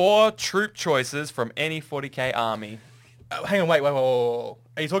 4 troop choices from any 40k army. Hang on, wait. Are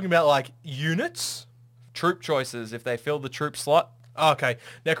you talking about like units? Troop choices, if they fill the troop slot. Oh, okay.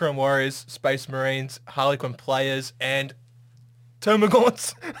 Necron Warriors, Space Marines, Harlequin Players, and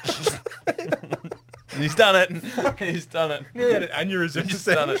Termagants. He's done it. He's done it. Yeah, an aneurysm. He's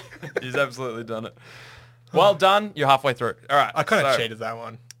done it. He's absolutely done it. Well done. You're halfway through. All right. I kind of so cheated that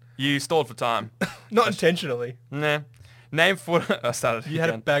one. You stalled for time. Not intentionally. Nah. Name 4... I started You had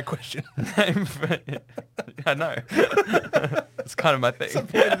a again. bad question. Name... I know. It's kind of my thing. It's the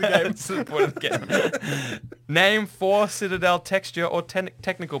point of the game. It's the point of the game. Name 4 Citadel texture or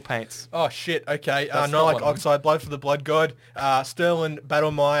technical paints. Oh, shit. Okay. That's Not not like one of them. Oxide, Blood for the Blood God, Sterling,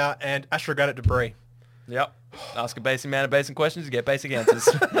 Battlemire, and Astrogranite Debris. Yep. Ask a basic amount of basic questions, you get basic answers.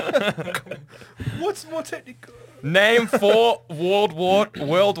 What's more technical? Name 4 World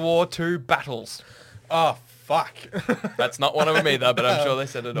War II battles. Oh, fuck. That's not one of them either, but I'm sure they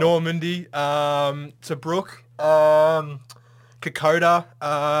said it all. Normandy, Tobruk, Kokoda,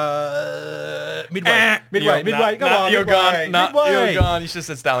 Midway. Midway. Come on, you're Midway. gone. Nah, Midway. you're gone. You should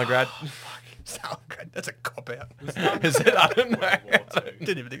have said Stalingrad. Stalingrad. That's a cop-out. Is it? I don't know. World War II.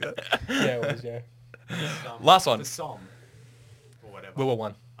 Didn't even think of that. Yeah, it was, yeah. Last one. The Somme. Or whatever. World War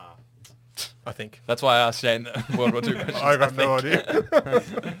One, Ah. I think. That's why I asked Shane the World War II questions. I got no think.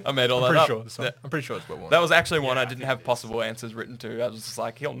 idea. I made all I'm that pretty up. sure. Yeah. I'm pretty sure it's World War One. That was actually one Yeah, I I didn't think have it is. possible answers written to. I was just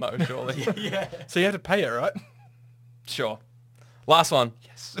like, he'll know, surely. Yeah. So you have to pay it, right? Sure. Last one.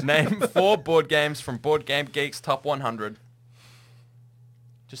 Yes. Name 4 board games from Board Game Geek's Top 100.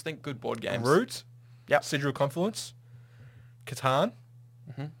 Just think good board games. Root. Yep. Sidereal Confluence. Catan.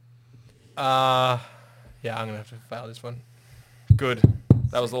 Mm-hmm. Yeah, I'm gonna have to fail this one. Good.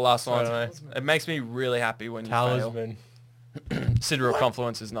 That was the last one. Talisman. It makes me really happy when you fail. Talisman. Sidereal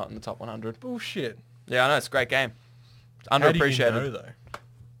Confluence is not in the top 100. Bullshit. Yeah, I know. It's a great game. It's How do you know, underappreciated.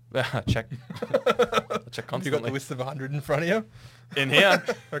 though? Check. I check You got constantly. the list of 100 in front of you? In here.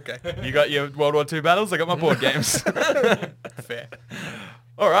 Okay. You got your World War II battles. I got my board games. Fair.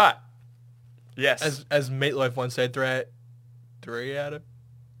 All right. Yes. As Meatloaf once said, three out of...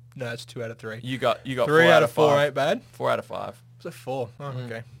 No, it's 2 out of 3. you got 3 4 out of 4 5. ain't bad. 4 out of 5. Was it 4? Oh,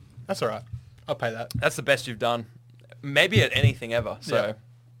 okay. That's all right. I'll pay that. That's the best you've done. Maybe at anything ever. So Yeah.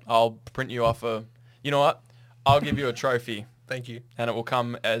 I'll print you off a... You know what? I'll give you a trophy Thank you. And it will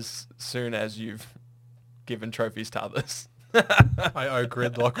come as soon as you've given trophies to others. I owe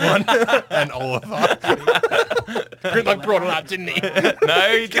Gridlock one and Oliver. Gridlock brought it up, didn't he?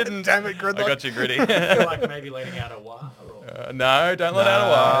 No, he didn't. Damn it, Gridlock. I got you, Gritty. I feel like maybe letting out a wah. Or... No, don't let out a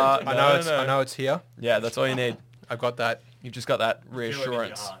wah. I know it's here. Yeah, that's all you need. I've got that. You've just got that Feel it in your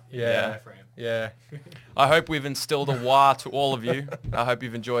reassurance. heart. Yeah. Diaphragm. Yeah. I hope we've instilled a wah to all of you. I hope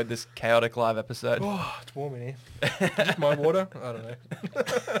you've enjoyed this chaotic live episode. Oh, it's warm in here. Just my water? I don't know.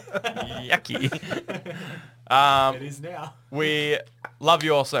 Yucky. It is now. We love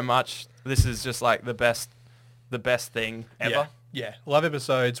you all so much. This is just like the best thing ever. Yeah. Live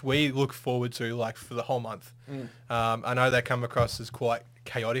episodes we look forward to like for the whole month. I know they come across as quite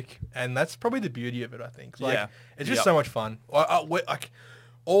chaotic, and that's probably the beauty of it, I think. Like, Yeah. it's just Yep. so much fun. Like,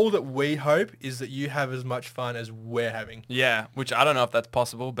 all that we hope is that you have as much fun as we're having. Yeah, which I don't know if that's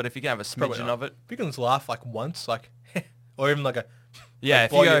possible, but if you can have a Probably smidgen not. of it. If you can just laugh like once, like, or even like a, Yeah, like,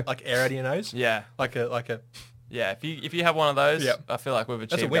 if blow you go, your, like air out of your nose. yeah, Like a, yeah, if you have one of those, Yep. I feel like we've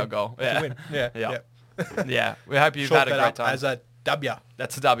that's a achieved win. our goal. That's Yeah. a win. Yeah. Yeah. Yeah. Yeah, we hope you've Chalk had a that great up time. as a W.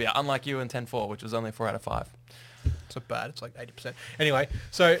 That's a W, unlike you in 10-4, which was only 4 out of 5. It's not bad. It's like 80%. Anyway,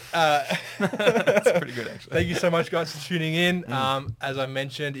 so That's pretty good, actually. thank you so much, guys, for tuning in. As I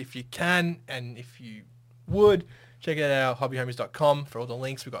mentioned, if you can and if you would, check out our hobbyhomies.com for all the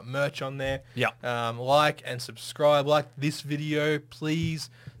links. We've got merch on there. Yeah. Like and subscribe. Like this video, please.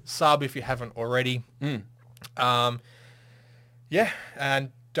 Sub if you haven't already. Yeah,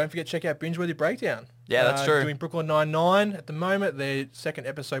 and don't forget to check out Bingeworthy Breakdown. Yeah, that's true. Doing Brooklyn Nine-Nine at the moment. Their second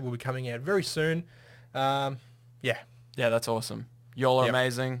episode will be coming out very soon. Yeah. Yeah, that's awesome. Y'all are Yep.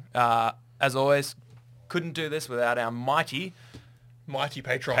 amazing. As always, couldn't do this without our mighty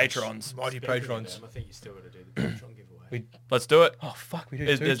Patrons. Patrons. Mighty Speaking of patrons. them, I think you still got to do the Patreon giveaway. Let's do it. Oh, fuck, we do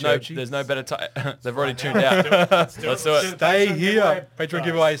There's, too, there's no better time. They've already Right tuned now. out. Let's do it. Let's do it. Stay Patreon here. giveaway. Patreon Guys,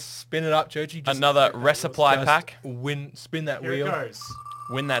 giveaway. Spin it up, Churchy. Just, Another resupply just pack. spin that Here wheel. it goes.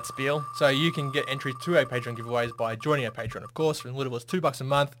 Win that spiel. So you can get entry to our Patreon giveaways by joining our Patreon, of course, for as little as $2 a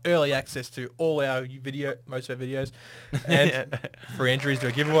month, early access to all our most of our videos, and free entries to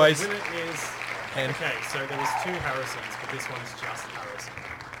our giveaways. The winner is... And- Okay, so there was 2 Harrisons, but this one's just Harrison,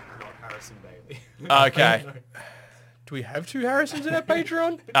 not Harrison Bailey. Okay. Do we have 2 Harrisons in our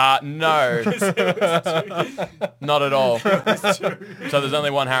Patreon? No, No. not at all. So there's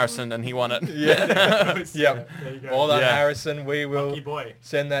only one Harrison, and he won it. Yeah. Yep. Yep. There you go. Well done, Yeah. Harrison. We will Lucky boy.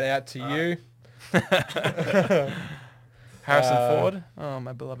 send that out to you. Harrison Ford. Oh,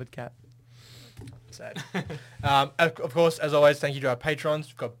 my beloved cat. Sad. Of course, as always, thank you to our patrons.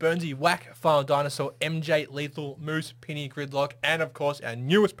 We've got Burnsy, Whack, Final Dinosaur, MJ, Lethal, Moose, Penny, Gridlock, and of course our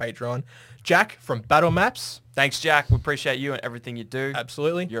newest patron, Jack from Battle Maps. Thanks, Jack. We appreciate you and everything you do.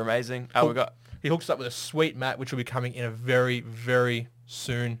 Absolutely. You're amazing. We got He hooks up with a sweet map, which will be coming in a very, very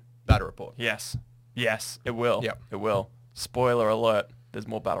soon battle report. yes, it will. Yep. It will. Spoiler alert. There's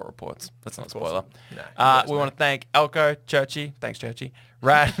more battle reports. That's not a spoiler. No, you guys We know. want to thank Elko, Churchy. Thanks, Churchy.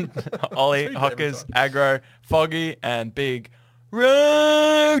 Rad, Ollie, Say that every Hockers, Aggro, Foggy, and Big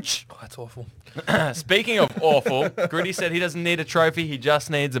Roach. Oh, that's awful. Speaking of awful, Gritty said he doesn't need a trophy. He just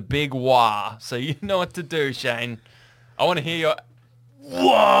needs a big wah. So you know what to do, Shane. I want to hear your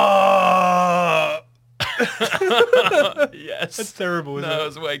wah. Yes. That's terrible, isn't No, it? it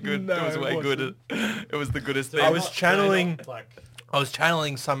was way good. No, it was it way good. wasn't. It was the goodest thing. I was Not- channeling- they're not, like, I was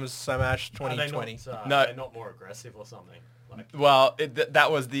channeling Summer Smash are they 2020. not, No. they're not more aggressive or something. Like, Well,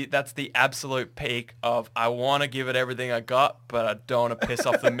 that's the absolute peak of I want to give it everything I got, but I don't want to piss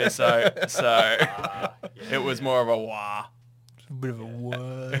off the misso. So yeah. it was more of a wah. A bit of a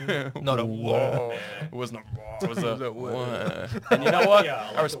whoa. Not a whoa. It wasn't a wah. It was a a wah. wah. And you know what? Yeah,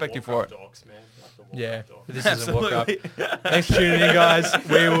 I respect you for it. Dogs, man. Like the Yeah, Warcraft dogs. but this isn't Warcraft. Absolutely. Thanks for tuning in, guys.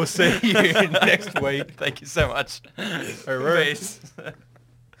 We will see you next week. Thank you so much. Alright. Peace.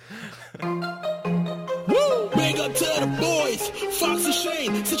 Big up to the boys, Fox and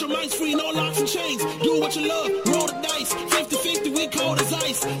Shane. Set your minds free, no locks and chains. Do what you love, roll the dice. 50-50, we cold as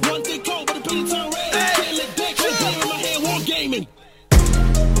ice. One thing cold, but the opinion turn red.